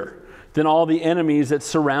greater than all the enemies that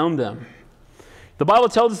surround them. The Bible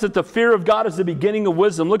tells us that the fear of God is the beginning of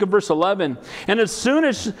wisdom. Look at verse 11. And as soon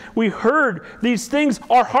as we heard these things,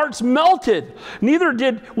 our hearts melted. Neither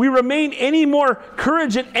did we remain any more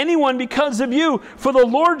courage in anyone because of you. For the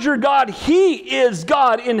Lord your God, He is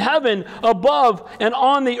God in heaven above and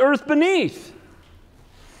on the earth beneath.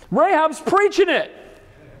 Rahab's preaching it.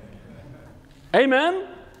 Amen?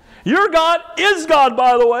 Your God is God,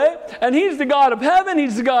 by the way, and He's the God of heaven,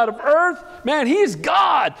 He's the God of earth. Man, He's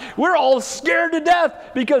God. We're all scared to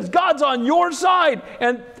death because God's on your side,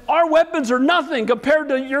 and our weapons are nothing compared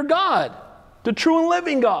to your God, the true and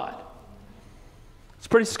living God. It's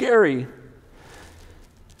pretty scary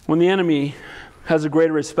when the enemy has a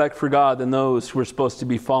greater respect for God than those who are supposed to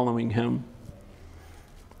be following Him.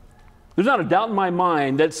 There's not a doubt in my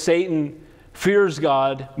mind that Satan fears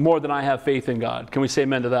God more than I have faith in God. Can we say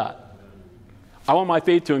amen to that? I want my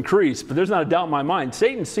faith to increase, but there's not a doubt in my mind.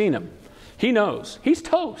 Satan's seen him. He knows. He's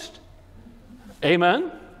toast.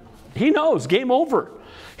 Amen? He knows. Game over.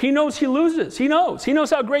 He knows he loses. He knows. He knows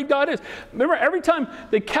how great God is. Remember, every time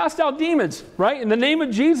they cast out demons, right, in the name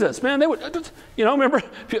of Jesus, man, they would, remember,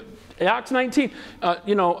 Acts 19,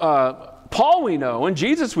 Paul we know, and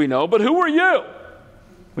Jesus we know, but who are you?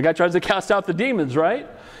 The guy tries to cast out the demons, right?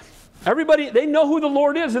 Everybody, they know who the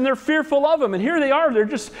Lord is, and they're fearful of Him. And here they are. They're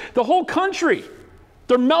just, the whole country,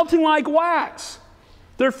 they're melting like wax.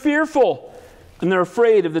 They're fearful, and they're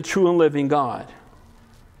afraid of the true and living God.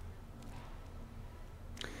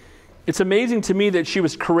 It's amazing to me that she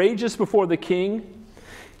was courageous before the king,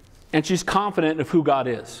 and she's confident of who God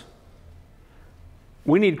is.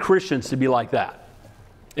 We need Christians to be like that.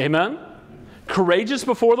 Amen? Courageous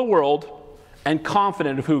before the world, and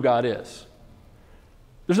confident of who God is.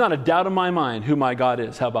 There's not a doubt in my mind who my God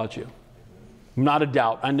is. How about you? Not a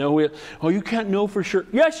doubt. I know it. Oh, you can't know for sure.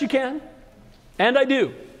 Yes, you can. And I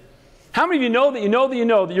do. How many of you know that you know that you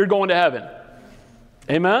know that you're going to heaven?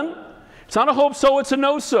 Amen? It's not a hope so, it's a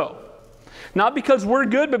know so. Not because we're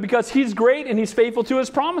good, but because He's great and He's faithful to His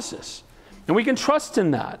promises. And we can trust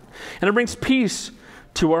in that. And it brings peace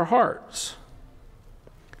to our hearts.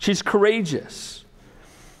 She's courageous.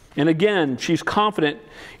 And again, she's confident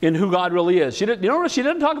in who God really is. She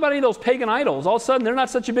didn't talk about any of those pagan idols. All of a sudden, they're not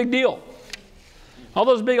such a big deal. All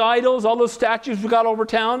those big idols, all those statues we got over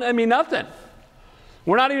town, I mean, nothing.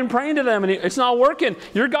 We're not even praying to them. It's not working.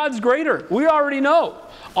 Your God's greater. We already know.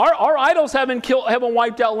 Our idols haven't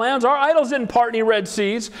wiped out lands. Our idols didn't part any Red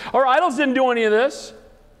Seas. Our idols didn't do any of this.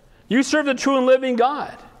 You serve the true and living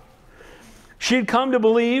God. She'd come to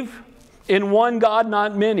believe in one God,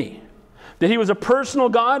 not many. that he was a personal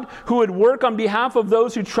God who would work on behalf of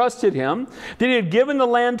those who trusted him, that he had given the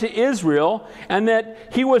land to Israel, and that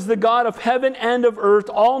he was the God of heaven and of earth,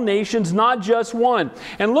 all nations, not just one.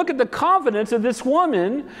 And look at the confidence of this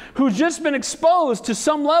woman who's just been exposed to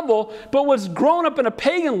some level, but was grown up in a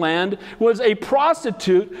pagan land, was a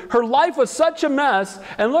prostitute. Her life was such a mess,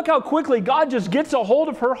 and look how quickly God just gets a hold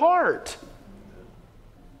of her heart.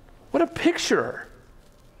 What a picture.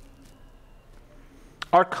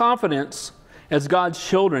 Our confidence as God's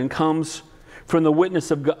children comes from the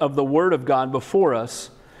witness of the Word of God before us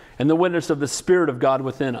and the witness of the Spirit of God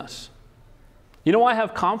within us. You know why I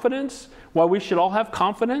have confidence? Why we should all have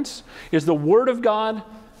confidence is the Word of God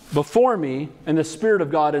before me and the Spirit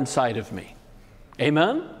of God inside of me.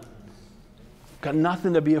 Amen? Got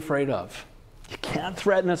nothing to be afraid of. You can't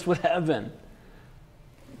threaten us with heaven.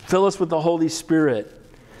 Fill us with the Holy Spirit.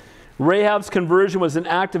 Rahab's conversion was an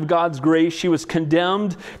act of God's grace. She was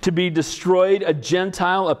condemned to be destroyed, a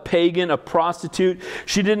Gentile, a pagan, a prostitute.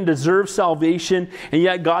 She didn't deserve salvation, and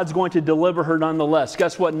yet God's going to deliver her nonetheless.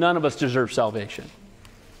 Guess what? None of us deserve salvation.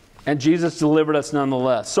 And Jesus delivered us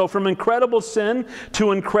nonetheless. So from incredible sin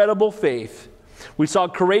to incredible faith. We saw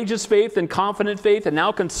courageous faith and confident faith and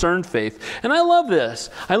now concerned faith. And I love this.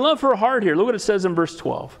 I love her heart here. Look what it says in verse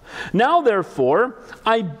 12. Now therefore,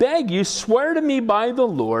 I beg you, swear to me by the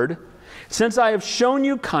Lord, since I have shown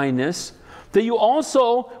you kindness, that you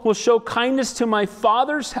also will show kindness to my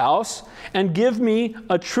father's house and give me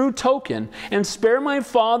a true token, and spare my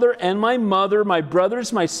father and my mother, my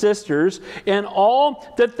brothers, my sisters, and all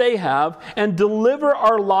that they have, and deliver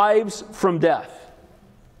our lives from death.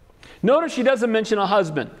 Notice she doesn't mention a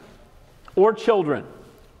husband or children.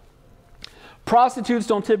 Prostitutes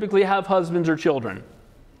don't typically have husbands or children.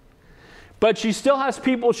 But she still has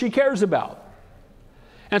people she cares about.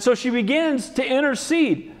 And so she begins to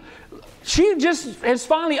intercede. She just has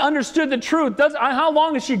finally understood the truth. How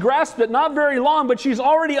long has she grasped it? Not very long, but she's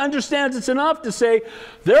already understands it's enough to say,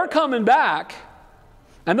 they're coming back,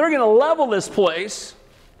 and they're going to level this place,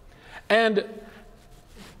 and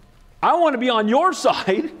I want to be on your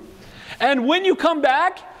side. And when you come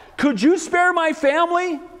back, could you spare my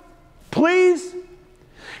family? Please?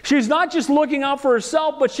 She's not just looking out for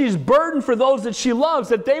herself, but she's burdened for those that she loves,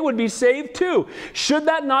 that they would be saved too. Should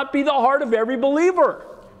that not be the heart of every believer?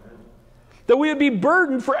 That we would be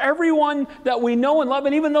burdened for everyone that we know and love,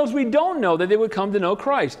 and even those we don't know, that they would come to know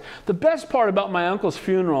Christ. The best part about my uncle's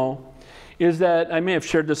funeral is that, I may have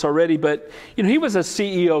shared this already, but he was a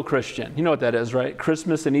CEO Christian. You know what that is, right?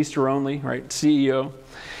 Christmas and Easter only, right? CEO.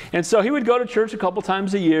 And so he would go to church a couple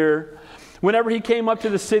times a year. Whenever he came up to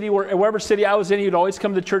the city, wherever city I was in, he would always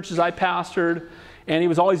come to churches I pastored. And he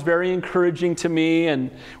was always very encouraging to me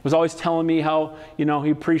and was always telling me how, he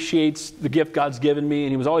appreciates the gift God's given me.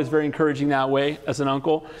 And he was always very encouraging that way as an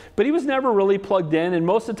uncle. But he was never really plugged in. And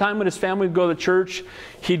most of the time when his family would go to church,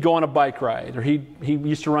 he'd go on a bike ride. Or he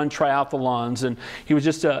used to run triathlons. And he was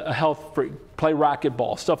just a health freak, play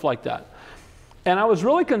racquetball, stuff like that. And I was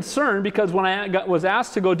really concerned because when I was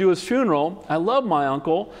asked to go do his funeral, I love my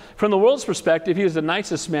uncle. From the world's perspective, he was the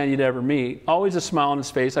nicest man you'd ever meet. Always a smile on his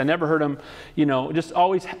face. I never heard him, just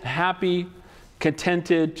always happy,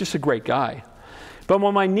 contented, just a great guy. But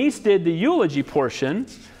when my niece did the eulogy portion,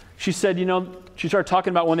 she said, she started talking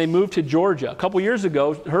about when they moved to Georgia. A couple years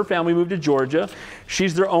ago, her family moved to Georgia.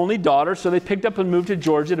 She's their only daughter, so they picked up and moved to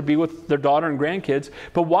Georgia to be with their daughter and grandkids.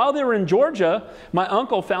 But while they were in Georgia, my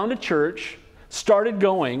uncle found a church, started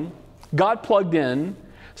going, got plugged in,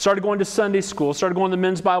 started going to Sunday school, started going to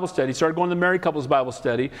men's Bible study, started going to married couples Bible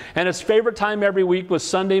study, and his favorite time every week was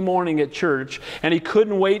Sunday morning at church, and he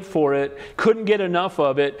couldn't wait for it, couldn't get enough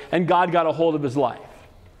of it, and God got a hold of his life.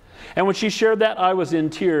 And when she shared that, I was in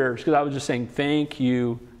tears because I was just saying, thank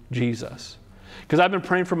you, Jesus. Because I've been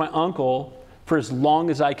praying for my uncle for as long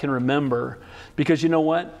as I can remember, because you know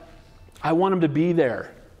what? I want him to be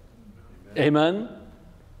there. Amen?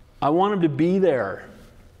 I want him to be there.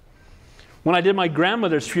 When I did my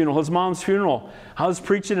grandmother's funeral, his mom's funeral, I was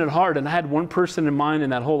preaching it hard, and I had one person in mind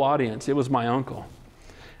in that whole audience. It was my uncle.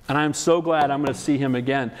 And I'm so glad I'm going to see him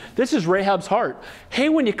again. This is Rahab's heart. Hey,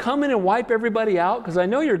 when you come in and wipe everybody out, because I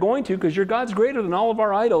know you're going to, because your God's greater than all of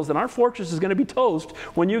our idols, and our fortress is going to be toast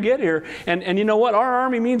when you get here. And you know what? Our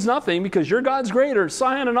army means nothing because your God's greater.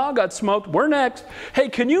 Sihon and Og got smoked. We're next. Hey,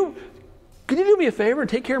 can you do me a favor and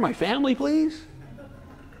take care of my family, please?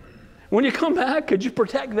 When you come back, could you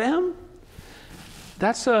protect them?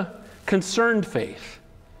 That's a concerned faith,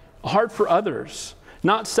 a heart for others,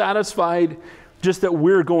 not satisfied just that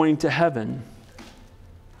we're going to heaven.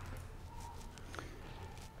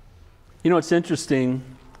 It's interesting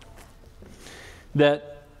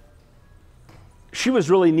that she was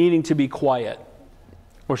really needing to be quiet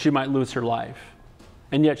or she might lose her life.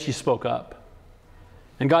 And yet she spoke up.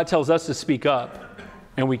 And God tells us to speak up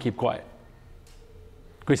and we keep quiet.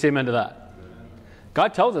 Can we say amen to that?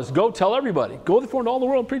 God tells us, go tell everybody. Go therefore into all the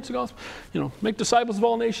world, preach the gospel. Make disciples of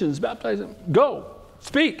all nations, baptize them. Go,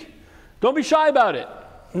 speak. Don't be shy about it.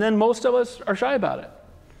 And then most of us are shy about it.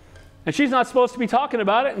 And she's not supposed to be talking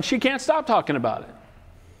about it, and she can't stop talking about it.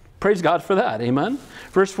 Praise God for that, amen?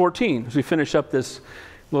 Verse 14, as we finish up this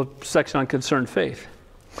little section on concerned faith.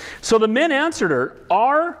 So the men answered her,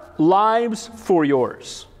 our lives for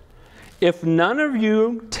yours. If none of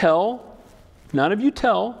you tell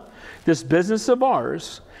this business of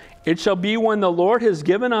ours, it shall be when the Lord has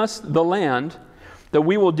given us the land that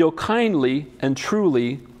we will deal kindly and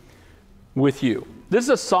truly with you. This is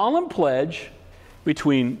a solemn pledge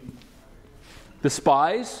between the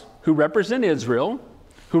spies who represent Israel,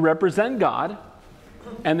 who represent God,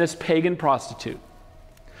 and this pagan prostitute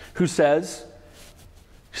who said,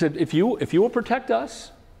 if you will protect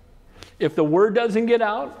us, if the word doesn't get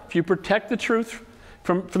out, if you protect the truth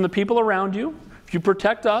from the people around you, if you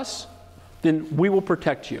protect us, then we will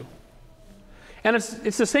protect you. And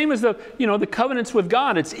it's the same as the covenants with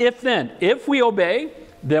God. It's if then. If we obey,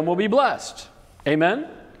 then we'll be blessed. Amen?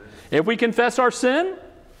 If we confess our sin,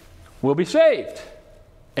 we'll be saved.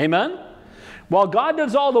 Amen? While God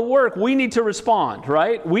does all the work, we need to respond,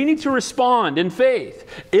 right? We need to respond in faith.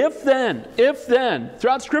 If then.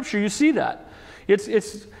 Throughout Scripture, you see that.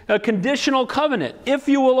 It's a conditional covenant. If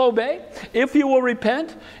you will obey, if you will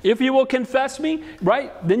repent, if you will confess me,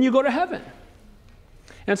 right, then you go to heaven.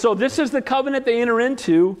 And so this is the covenant they enter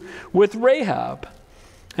into with Rahab.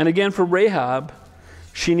 And again, for Rahab,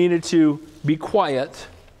 she needed to be quiet,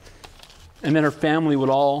 and then her family would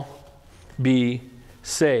all be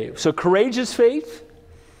saved. So courageous faith,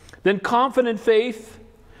 then confident faith,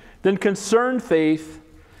 then concerned faith,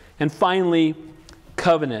 and finally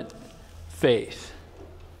covenant faith.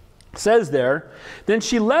 It says there, then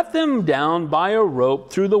she let them down by a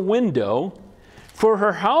rope through the window, for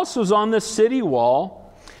her house was on the city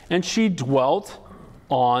wall, and she dwelt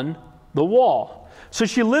on the wall. So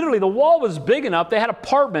she literally, the wall was big enough, they had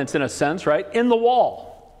apartments in a sense, right, in the wall.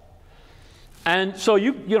 And so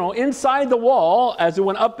you inside the wall, as it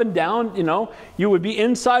went up and down, you would be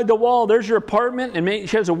inside the wall. There's your apartment, and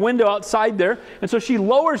she has a window outside there. And so she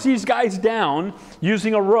lowers these guys down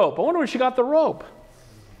using a rope. I wonder where she got the rope.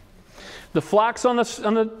 The flax on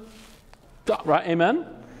the top, right? Amen?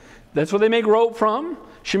 That's where they make rope from.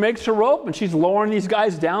 She makes her rope, and she's lowering these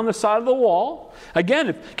guys down the side of the wall.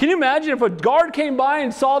 Again, can you imagine if a guard came by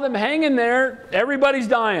and saw them hanging there, everybody's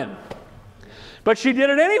dying. But she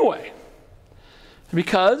did it anyway,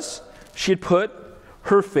 because she had put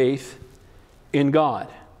her faith in God.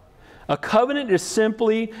 A covenant is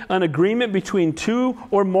simply an agreement between two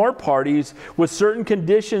or more parties with certain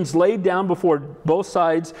conditions laid down before both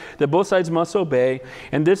sides that both sides must obey.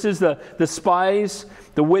 And this is the spies,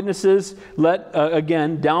 the witnesses, let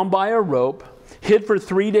again down by a rope, hid for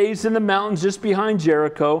 3 days in the mountains just behind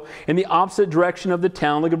Jericho in the opposite direction of the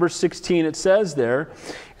town. Look at verse 16. It says there,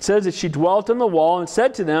 it says that she dwelt on the wall and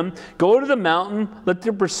said to them, go to the mountain, lest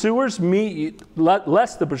the pursuers meet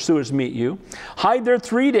you. Hide there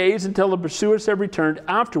 3 days until the pursuers have returned.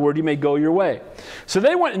 Afterward, you may go your way. So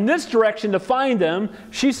they went in this direction to find them.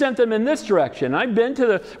 She sent them in this direction. I've been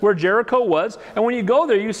to where Jericho was, and when you go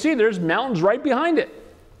there, you see there's mountains right behind it.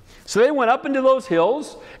 So they went up into those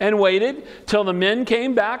hills and waited till the men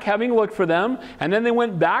came back, having looked for them, and then they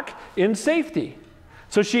went back in safety.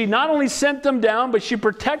 So she not only sent them down, but she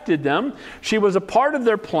protected them. She was a part of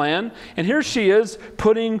their plan, and here she is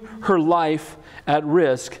putting her life at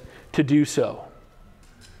risk to do so.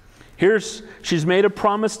 She's made a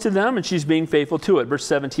promise to them, and she's being faithful to it. Verse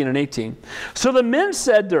 17 and 18. So the men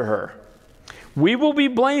said to her, we will be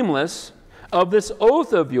blameless of this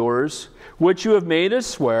oath of yours, which you have made us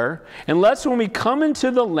swear, unless when we come into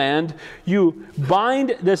the land, you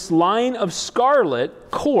bind this line of scarlet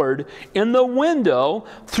cord in the window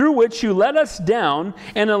through which you let us down,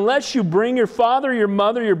 and unless you bring your father, your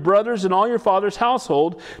mother, your brothers, and all your father's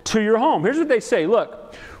household to your home. Here's what they say.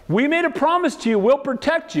 Look, we made a promise to you, we'll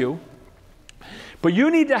protect you, but you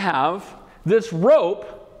need to have this rope.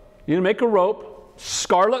 You need to make a rope,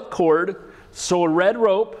 scarlet cord, so a red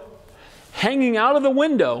rope, hanging out of the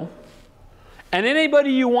window. And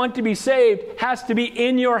anybody you want to be saved has to be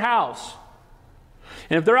in your house.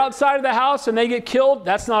 And if they're outside of the house and they get killed,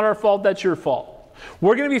 that's not our fault, that's your fault.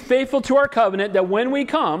 We're going to be faithful to our covenant that when we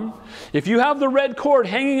come, if you have the red cord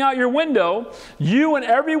hanging out your window, you and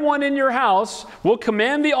everyone in your house will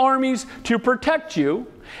command the armies to protect you,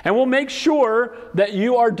 and we'll make sure that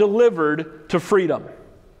you are delivered to freedom.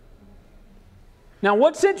 Now,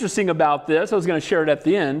 what's interesting about this, I was going to share it at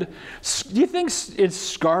the end, do you think it's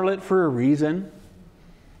scarlet for a reason?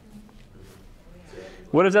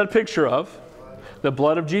 What is that a picture of? The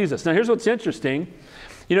blood of Jesus. Now, here's what's interesting.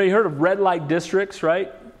 You know, you heard of red light districts,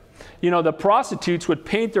 right? You know, the prostitutes would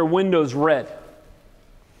paint their windows red.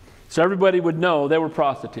 So everybody would know they were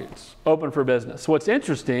prostitutes, open for business. What's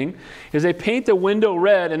interesting is they paint the window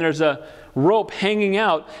red and there's a rope hanging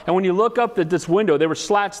out. And when you look up at this window, there were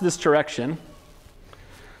slats this direction.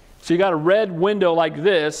 So you got a red window like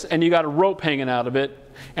this and you got a rope hanging out of it.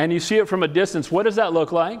 And you see it from a distance. What does that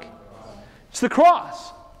look like? It's the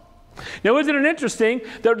cross. Now, isn't it interesting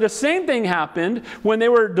that the same thing happened when they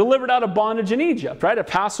were delivered out of bondage in Egypt, right? At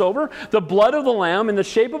Passover, the blood of the lamb in the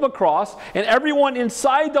shape of a cross, and everyone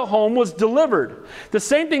inside the home was delivered. The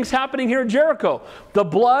same thing's happening here in Jericho. The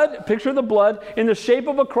blood, picture the blood, in the shape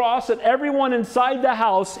of a cross, and everyone inside the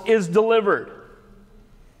house is delivered.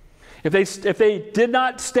 If they did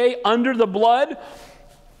not stay under the blood,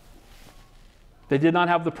 they did not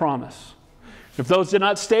have the promise. If those did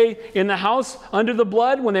not stay in the house under the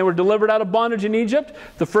blood when they were delivered out of bondage in Egypt,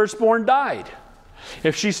 the firstborn died.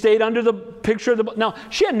 If she stayed under the picture of the... Now,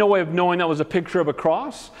 she had no way of knowing that was a picture of a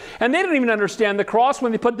cross. And they didn't even understand the cross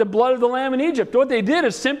when they put the blood of the lamb in Egypt. What they did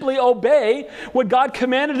is simply obey what God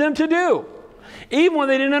commanded them to do, even when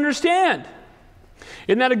they didn't understand.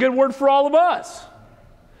 Isn't that a good word for all of us?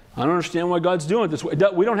 I don't understand why God's doing it this way.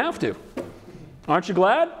 We don't have to. Aren't you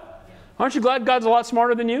glad? Aren't you glad God's a lot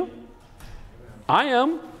smarter than you? I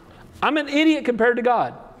am. I'm an idiot compared to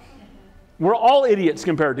God. We're all idiots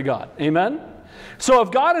compared to God. Amen? So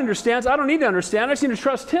if God understands, I don't need to understand. I just need to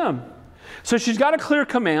trust Him. So she's got a clear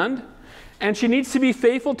command, and she needs to be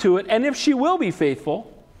faithful to it. And if she will be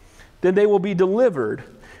faithful, then they will be delivered.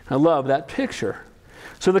 I love that picture.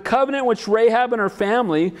 So the covenant which Rahab and her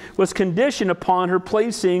family was conditioned upon her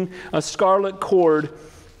placing a scarlet cord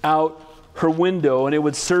out her window, and it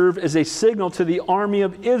would serve as a signal to the army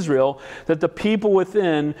of Israel that the people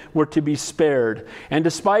within were to be spared. And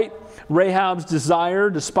despite Rahab's desire,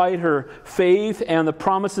 despite her faith and the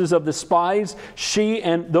promises of the spies, she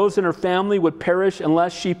and those in her family would perish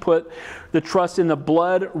unless she put the trust in the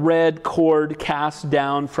blood-red cord cast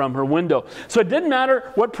down from her window. So it didn't matter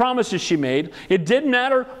what promises she made. It didn't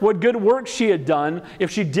matter what good work she had done. If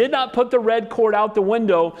she did not put the red cord out the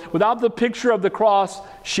window without the picture of the cross,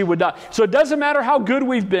 she would die. So it doesn't matter how good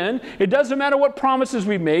we've been. It doesn't matter what promises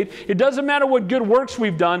we've made. It doesn't matter what good works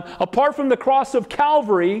we've done. Apart from the cross of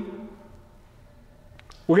Calvary,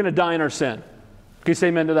 we're going to die in our sin. Can you say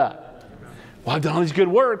amen to that? Well, I've done all these good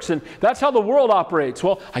works, and that's how the world operates.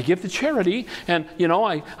 Well, I give to charity, and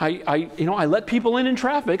I let people in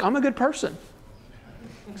traffic. I'm a good person,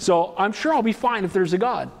 so I'm sure I'll be fine if there's a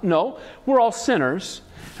God. No, we're all sinners,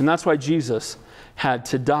 and that's why Jesus had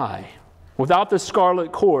to die. Without the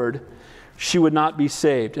scarlet cord, she would not be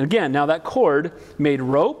saved. And again, now that cord made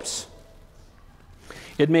ropes.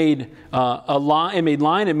 It made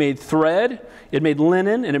line. It made thread. It made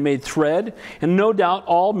linen, and it made thread, and no doubt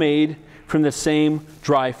all made from the same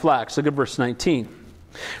dry flax. Look at verse 19.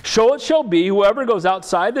 So it shall be, whoever goes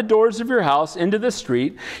outside the doors of your house into the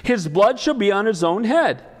street, his blood shall be on his own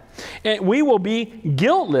head. And we will be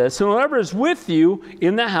guiltless, and whoever is with you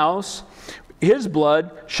in the house, his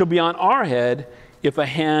blood shall be on our head if a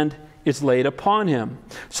hand is laid upon him.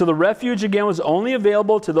 So the refuge again was only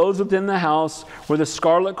available to those within the house where the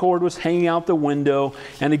scarlet cord was hanging out the window.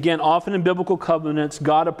 And again, often in biblical covenants,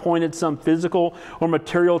 God appointed some physical or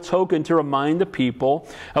material token to remind the people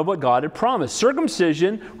of what God had promised.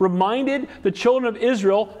 Circumcision reminded the children of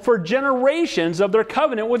Israel for generations of their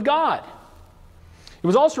covenant with God. It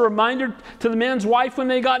was also a reminder to the man's wife when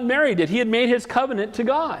they got married that he had made his covenant to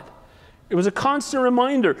God. It was a constant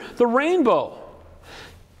reminder. The rainbow.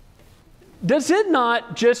 Does it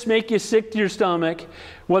not just make you sick to your stomach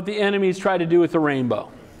what the enemies try to do with the rainbow?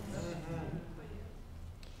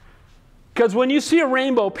 Because when you see a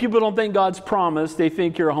rainbow, people don't think God's promised. They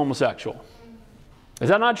think you're a homosexual. Is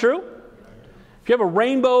that not true? If you have a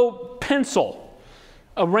rainbow pencil,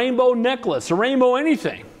 a rainbow necklace, a rainbow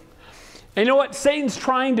anything. And you know what? Satan's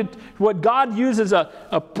trying to, what God uses a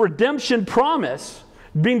redemption promise,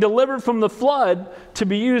 being delivered from the flood, to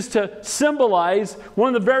be used to symbolize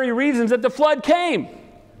one of the very reasons that the flood came.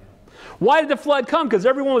 Why did the flood come? Because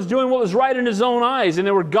everyone was doing what was right in his own eyes, and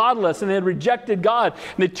they were godless, and they had rejected God,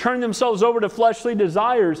 and they turned themselves over to fleshly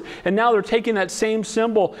desires, and now they're taking that same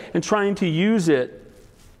symbol and trying to use it.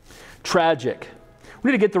 Tragic.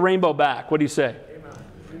 We need to get the rainbow back. What do you say? Amen.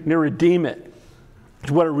 We need to redeem it.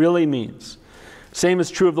 It's what it really means. Same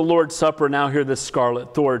is true of the Lord's Supper. Now here, this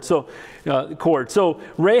scarlet cord. So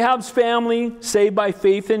Rahab's family saved by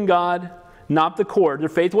faith in God, not the cord. Their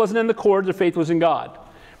faith wasn't in the cord. Their faith was in God.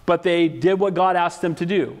 But they did what God asked them to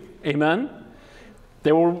do. Amen?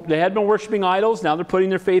 They had been worshiping idols. Now they're putting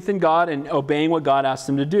their faith in God and obeying what God asked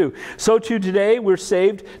them to do. So too today, we're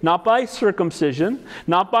saved not by circumcision,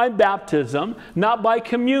 not by baptism, not by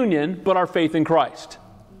communion, but our faith in Christ.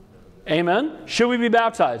 Amen? Should we be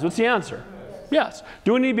baptized? What's the answer? Yes.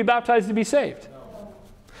 Do we need to be baptized to be saved?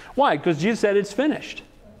 Why? Because Jesus said it's finished.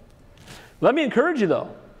 Let me encourage you,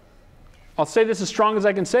 though. I'll say this as strong as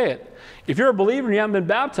I can say it. If you're a believer and you haven't been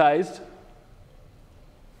baptized,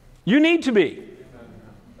 you need to be.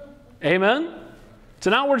 Amen? It's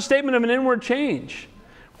an outward statement of an inward change.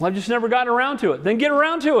 Well, I've just never gotten around to it. Then get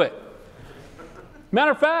around to it.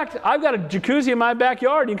 Matter of fact, I've got a jacuzzi in my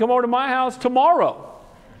backyard. You can come over to my house tomorrow.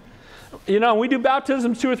 You know, we do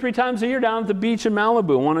baptisms 2 or 3 times a year down at the beach in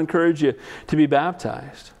Malibu. I want to encourage you to be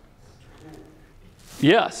baptized.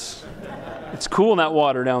 Yes. It's cool in that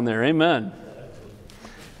water down there. Amen.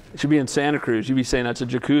 It should be in Santa Cruz. You'd be saying that's a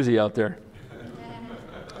jacuzzi out there.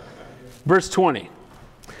 Verse 20.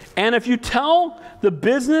 And if you tell the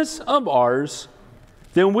business of ours,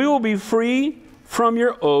 then we will be free from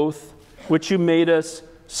your oath, which you made us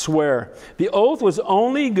swear. The oath was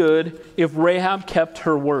only good if Rahab kept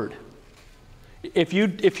her word. If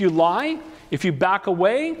you lie, if you back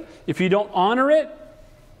away, if you don't honor it,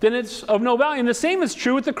 then it's of no value. And the same is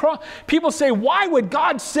true with the cross. People say, why would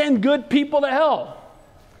God send good people to hell?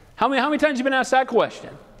 How many times have you been asked that question?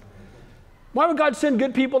 Why would God send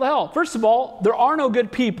good people to hell? First of all, there are no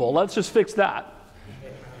good people. Let's just fix that.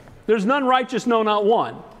 There's none righteous, no, not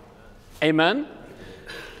one. Amen?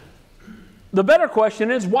 The better question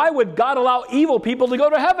is, why would God allow evil people to go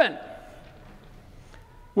to heaven?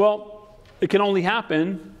 Well, it can only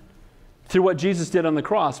happen through what Jesus did on the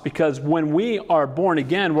cross, because when we are born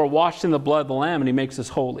again, we're washed in the blood of the Lamb, and He makes us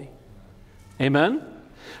holy. Amen?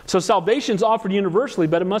 So salvation is offered universally,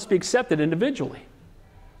 but it must be accepted individually.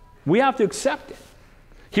 We have to accept it.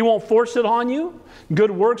 He won't force it on you.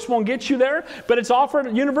 Good works won't get you there, but it's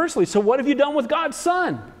offered universally. So what have you done with God's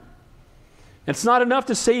Son? It's not enough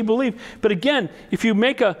to say you believe. But again, if you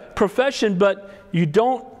make a profession, but you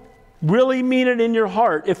don't really mean it in your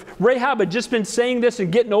heart. If Rahab had just been saying this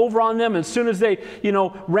and getting over on them, and as soon as they,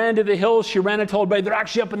 ran to the hills, she ran and told everybody, they're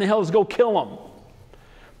actually up in the hills, go kill them.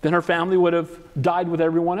 Then her family would have died with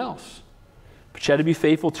everyone else. But she had to be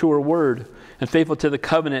faithful to her word and faithful to the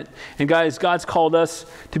covenant. And guys, God's called us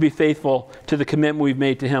to be faithful to the commitment we've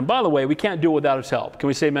made to Him. By the way, we can't do it without His help. Can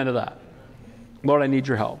we say amen to that? Lord, I need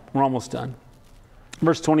your help. We're almost done.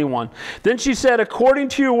 Verse 21. Then she said, according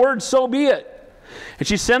to your word, so be it. And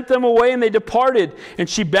she sent them away, and they departed. And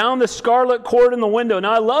she bound the scarlet cord in the window.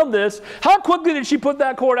 Now, I love this. How quickly did she put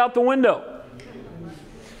that cord out the window?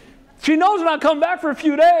 She knows we're not coming back for a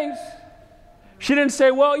few days. She didn't say,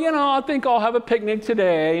 well, I think I'll have a picnic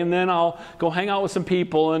today, and then I'll go hang out with some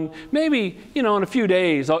people, and maybe, in a few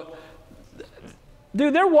days.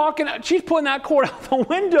 Dude, they're walking out. She's putting that cord out the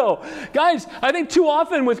window. Guys, I think too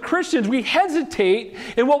often with Christians, we hesitate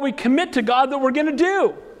in what we commit to God that we're going to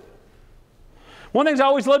do. One of the things I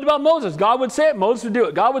always loved about Moses, God would say it, Moses would do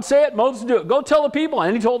it. God would say it, Moses would do it. Go tell the people,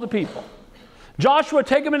 and he told the people. Joshua,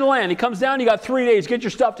 take them into the land. He comes down, you got 3 days, get your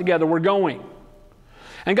stuff together, we're going.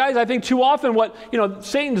 And guys, I think too often what,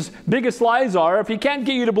 Satan's biggest lies are, if he can't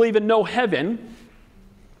get you to believe in no heaven,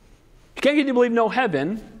 he can't get you to believe no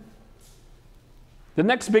heaven, the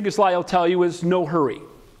next biggest lie he'll tell you is no hurry.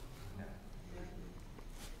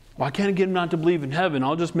 Well, I can't get them not to believe in heaven.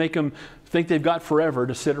 I'll just make them think they've got forever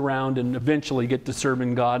to sit around and eventually get to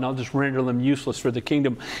serving God, and I'll just render them useless for the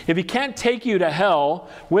kingdom. If he can't take you to hell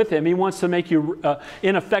with him, he wants to make you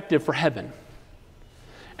ineffective for heaven.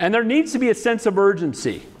 And there needs to be a sense of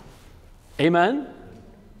Amen?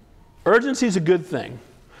 Urgency is a good thing.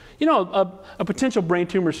 A potential brain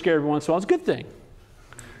tumor scare every once in a while is a good thing.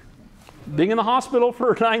 Being in the hospital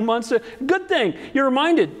for 9 months, good thing. You're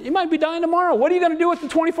reminded, you might be dying tomorrow. What are you going to do with the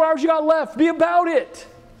 24 hours you got left? Be about it.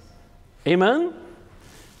 Amen?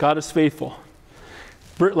 God is faithful.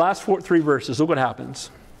 Last 3 verses, look what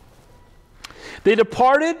happens. They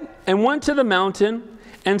departed and went to the mountain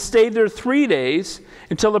and stayed there 3 days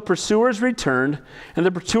until the pursuers returned. And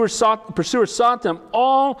the pursuers sought them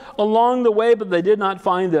all along the way, but they did not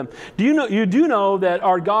find them. You do know that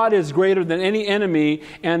our God is greater than any enemy,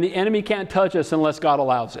 and the enemy can't touch us unless God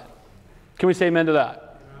allows it. Can we say amen to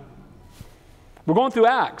that? We're going through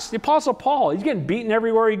Acts. The Apostle Paul, he's getting beaten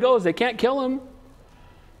everywhere he goes. They can't kill him.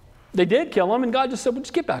 They did kill him, and God just said, well,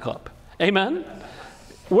 just get back up. Amen?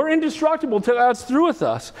 We're indestructible till God's through with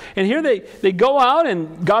us. And here they go out,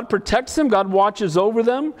 and God protects them. God watches over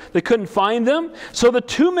them. They couldn't find them. So the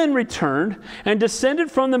 2 men returned and descended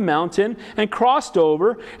from the mountain and crossed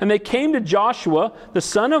over. And they came to Joshua, the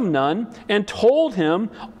son of Nun, and told him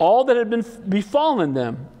all that had befallen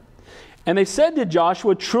them. And they said to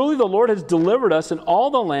Joshua, truly the Lord has delivered us and all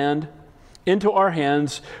the land into our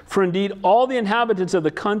hands. For indeed all the inhabitants of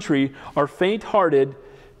the country are faint-hearted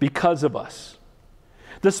because of us.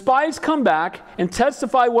 The spies come back and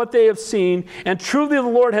testify what they have seen, and truly the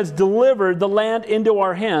Lord has delivered the land into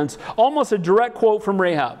our hands. Almost a direct quote from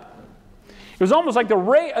Rahab. It was almost like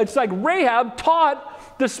it's like Rahab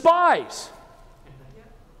taught the spies.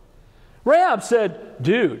 Rahab said,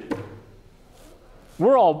 dude,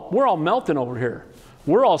 we're all melting over here.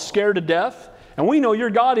 We're all scared to death, and we know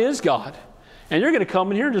your God is God. And you're going to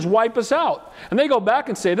come in here and just wipe us out. And they go back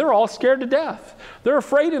and say, they're all scared to death. They're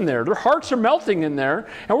afraid in there. Their hearts are melting in there.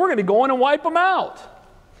 And we're going to go in and wipe them out.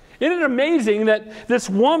 Isn't it amazing that this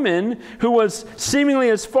woman, who was seemingly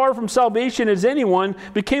as far from salvation as anyone,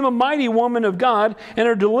 became a mighty woman of God, and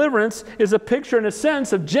her deliverance is a picture, in a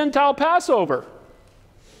sense, of Gentile Passover.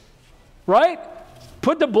 Right?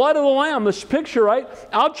 Put the blood of the lamb, this picture, right,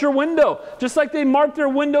 out your window. Just like they mark their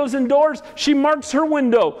windows and doors, she marks her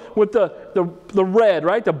window with the red,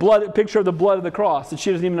 right, the blood, picture of the blood of the cross that she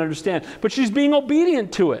doesn't even understand. But she's being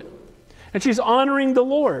obedient to it. And she's honoring the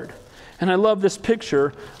Lord. And I love this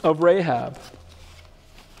picture of Rahab.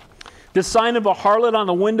 This sign of a harlot on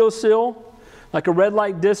a windowsill, like a red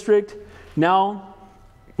light district, now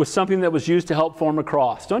was something that was used to help form a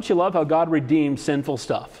cross. Don't you love how God redeems sinful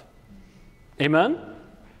stuff? Amen?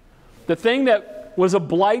 The thing that was a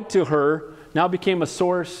blight to her now became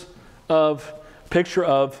a picture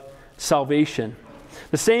of salvation.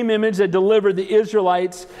 The same image that delivered the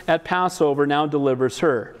Israelites at Passover now delivers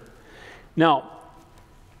her. Now,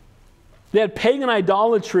 they had pagan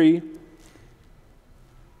idolatry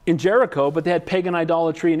in Jericho, but they had pagan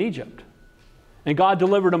idolatry in Egypt. And God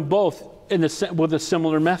delivered them both with a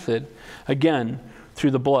similar method, again,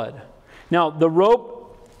 through the blood. Now, the rope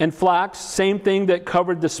and flax, same thing that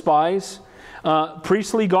covered the spies.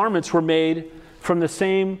 Priestly garments were made from the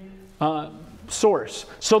same source.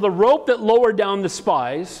 So the rope that lowered down the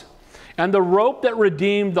spies and the rope that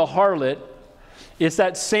redeemed the harlot is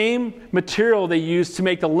that same material they used to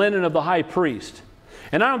make the linen of the high priest.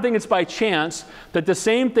 And I don't think it's by chance that the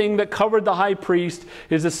same thing that covered the high priest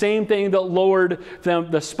is the same thing that lowered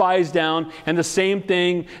the spies down, and the same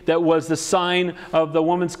thing that was the sign of the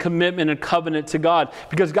woman's commitment and covenant to God.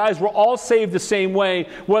 Because guys, we're all saved the same way,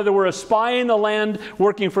 whether we're a spy in the land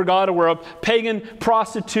working for God, or we're a pagan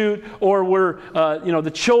prostitute, or we're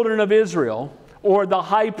the children of Israel, or the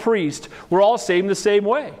high priest. We're all saved the same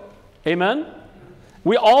way. Amen?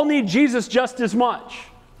 We all need Jesus just as much.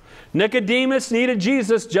 Nicodemus needed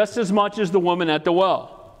Jesus just as much as the woman at the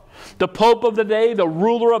well. The Pope of the day, the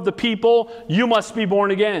ruler of the people, you must be born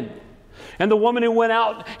again. And the woman who went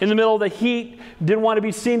out in the middle of the heat, didn't want to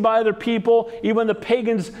be seen by other people, even the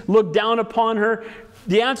pagans looked down upon her,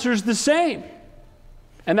 the answer is the same.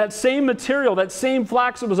 And that same material, that same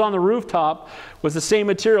flax that was on the rooftop, was the same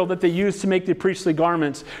material that they used to make the priestly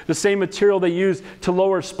garments, the same material they used to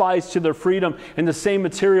lower spies to their freedom, and the same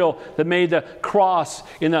material that made the cross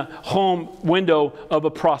in the home window of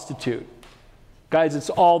a prostitute. Guys,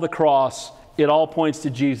 it's all the cross. It all points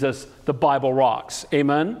to Jesus. The Bible rocks.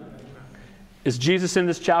 Amen? Is Jesus in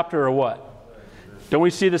this chapter or what? Don't we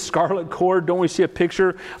see the scarlet cord? Don't we see a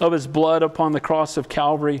picture of his blood upon the cross of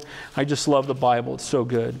Calvary? I just love the Bible. It's so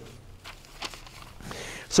good.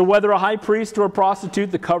 So whether a high priest or a prostitute,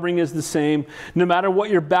 the covering is the same. No matter what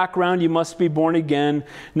your background, you must be born again.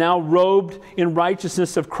 Now robed in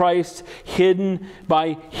righteousness of Christ, hidden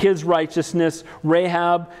by his righteousness.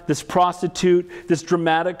 Rahab, this prostitute, this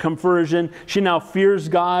dramatic conversion, she now fears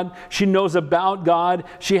God. She knows about God.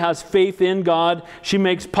 She has faith in God. She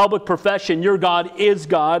makes public profession, your God is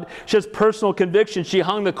God. She has personal conviction. She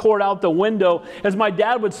hung the cord out the window. As my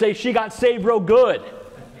dad would say, she got saved real good.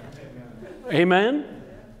 Amen?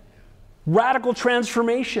 Radical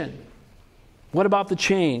transformation. What about the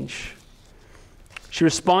change? She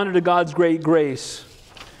responded to God's great grace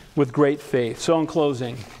with great faith. So in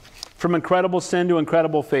closing, From incredible sin to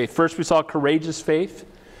incredible faith. First, we saw courageous faith.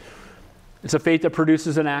 It's a faith that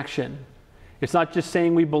produces an action. It's not just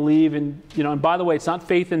saying we believe in, and by the way, it's not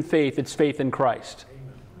faith in faith, it's faith in Christ.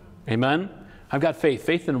 Amen? I've got faith.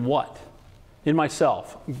 Faith in what? In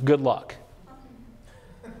myself. Good luck.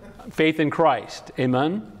 Faith in Christ.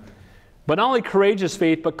 Amen? But not only courageous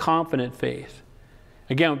faith, but confident faith.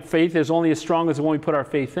 Again, faith is only as strong as the one we put our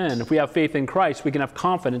faith in. If we have faith in Christ, we can have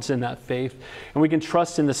confidence in that faith, and we can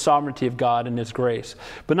trust in the sovereignty of God and His grace.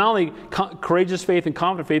 But not only courageous faith and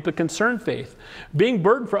confident faith, but concerned faith. Being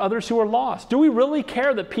burdened for others who are lost. Do we really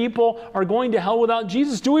care that people are going to hell without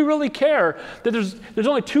Jesus? Do we really care that there's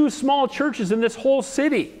only 2 small churches in this whole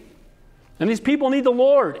city? And these people need the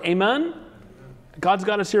Lord. Amen? God's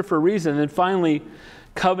got us here for a reason. And then finally,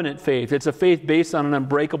 covenant faith. It's a faith based on an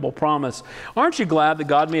unbreakable promise. Aren't you glad that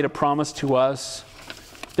God made a promise to us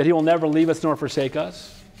that He will never leave us nor forsake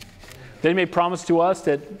us? That He made a promise to us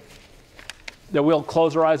that we'll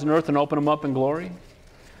close our eyes on earth and open them up in glory.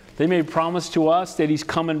 They made a promise to us that He's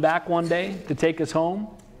coming back one day to take us home.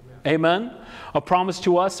 Amen. A promise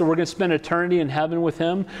to us that we're going to spend eternity in heaven with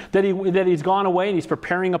Him, that He's gone away and He's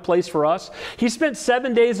preparing a place for us. He spent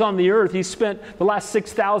 7 days on the earth. He spent the last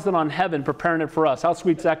 6,000 on heaven preparing it for us. How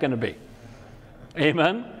sweet's that going to be?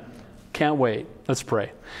 Amen. Can't wait. Let's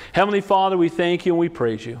pray. Heavenly Father, we thank You and we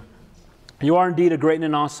praise You. You are indeed a great and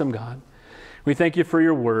an awesome God. We thank You for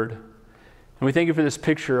Your word. And we thank You for this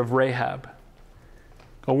picture of Rahab,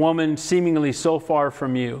 a woman seemingly so far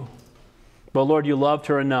from You. But Lord, You loved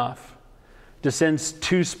her enough to send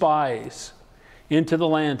 2 spies into the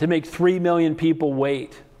land to make 3 million people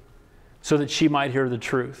wait so that she might hear the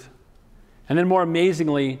truth. And then more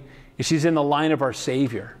amazingly, she's in the line of our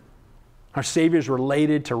Savior. Our Savior's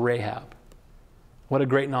related to Rahab. What a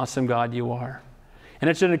great and awesome God You are. And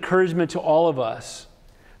it's an encouragement to all of us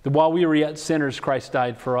that while we were yet sinners, Christ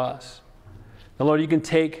died for us. The Lord, You can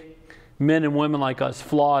take men and women like us,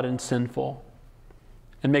 flawed and sinful,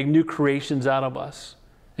 and make new creations out of us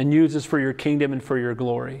and use us for Your kingdom and for Your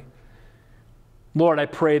glory. Lord, I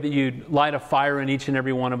pray that You'd light a fire in each and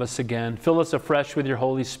every one of us again. Fill us afresh with Your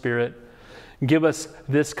Holy Spirit. Give us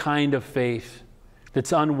this kind of faith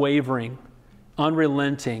that's unwavering,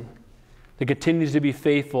 unrelenting, that continues to be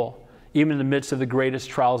faithful even in the midst of the greatest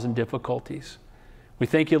trials and difficulties. We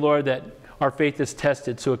thank You, Lord, that our faith is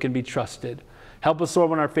tested so it can be trusted. Help us,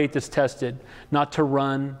 Lord, when our faith is tested, not to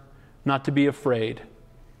run, not to be afraid,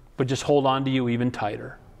 but just hold on to You even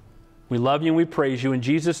tighter. We love You and we praise You. In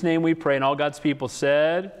Jesus' name we pray. And all God's people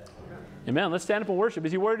said, Amen. Let's stand up and worship.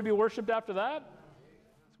 Is He worthy to be worshiped after that?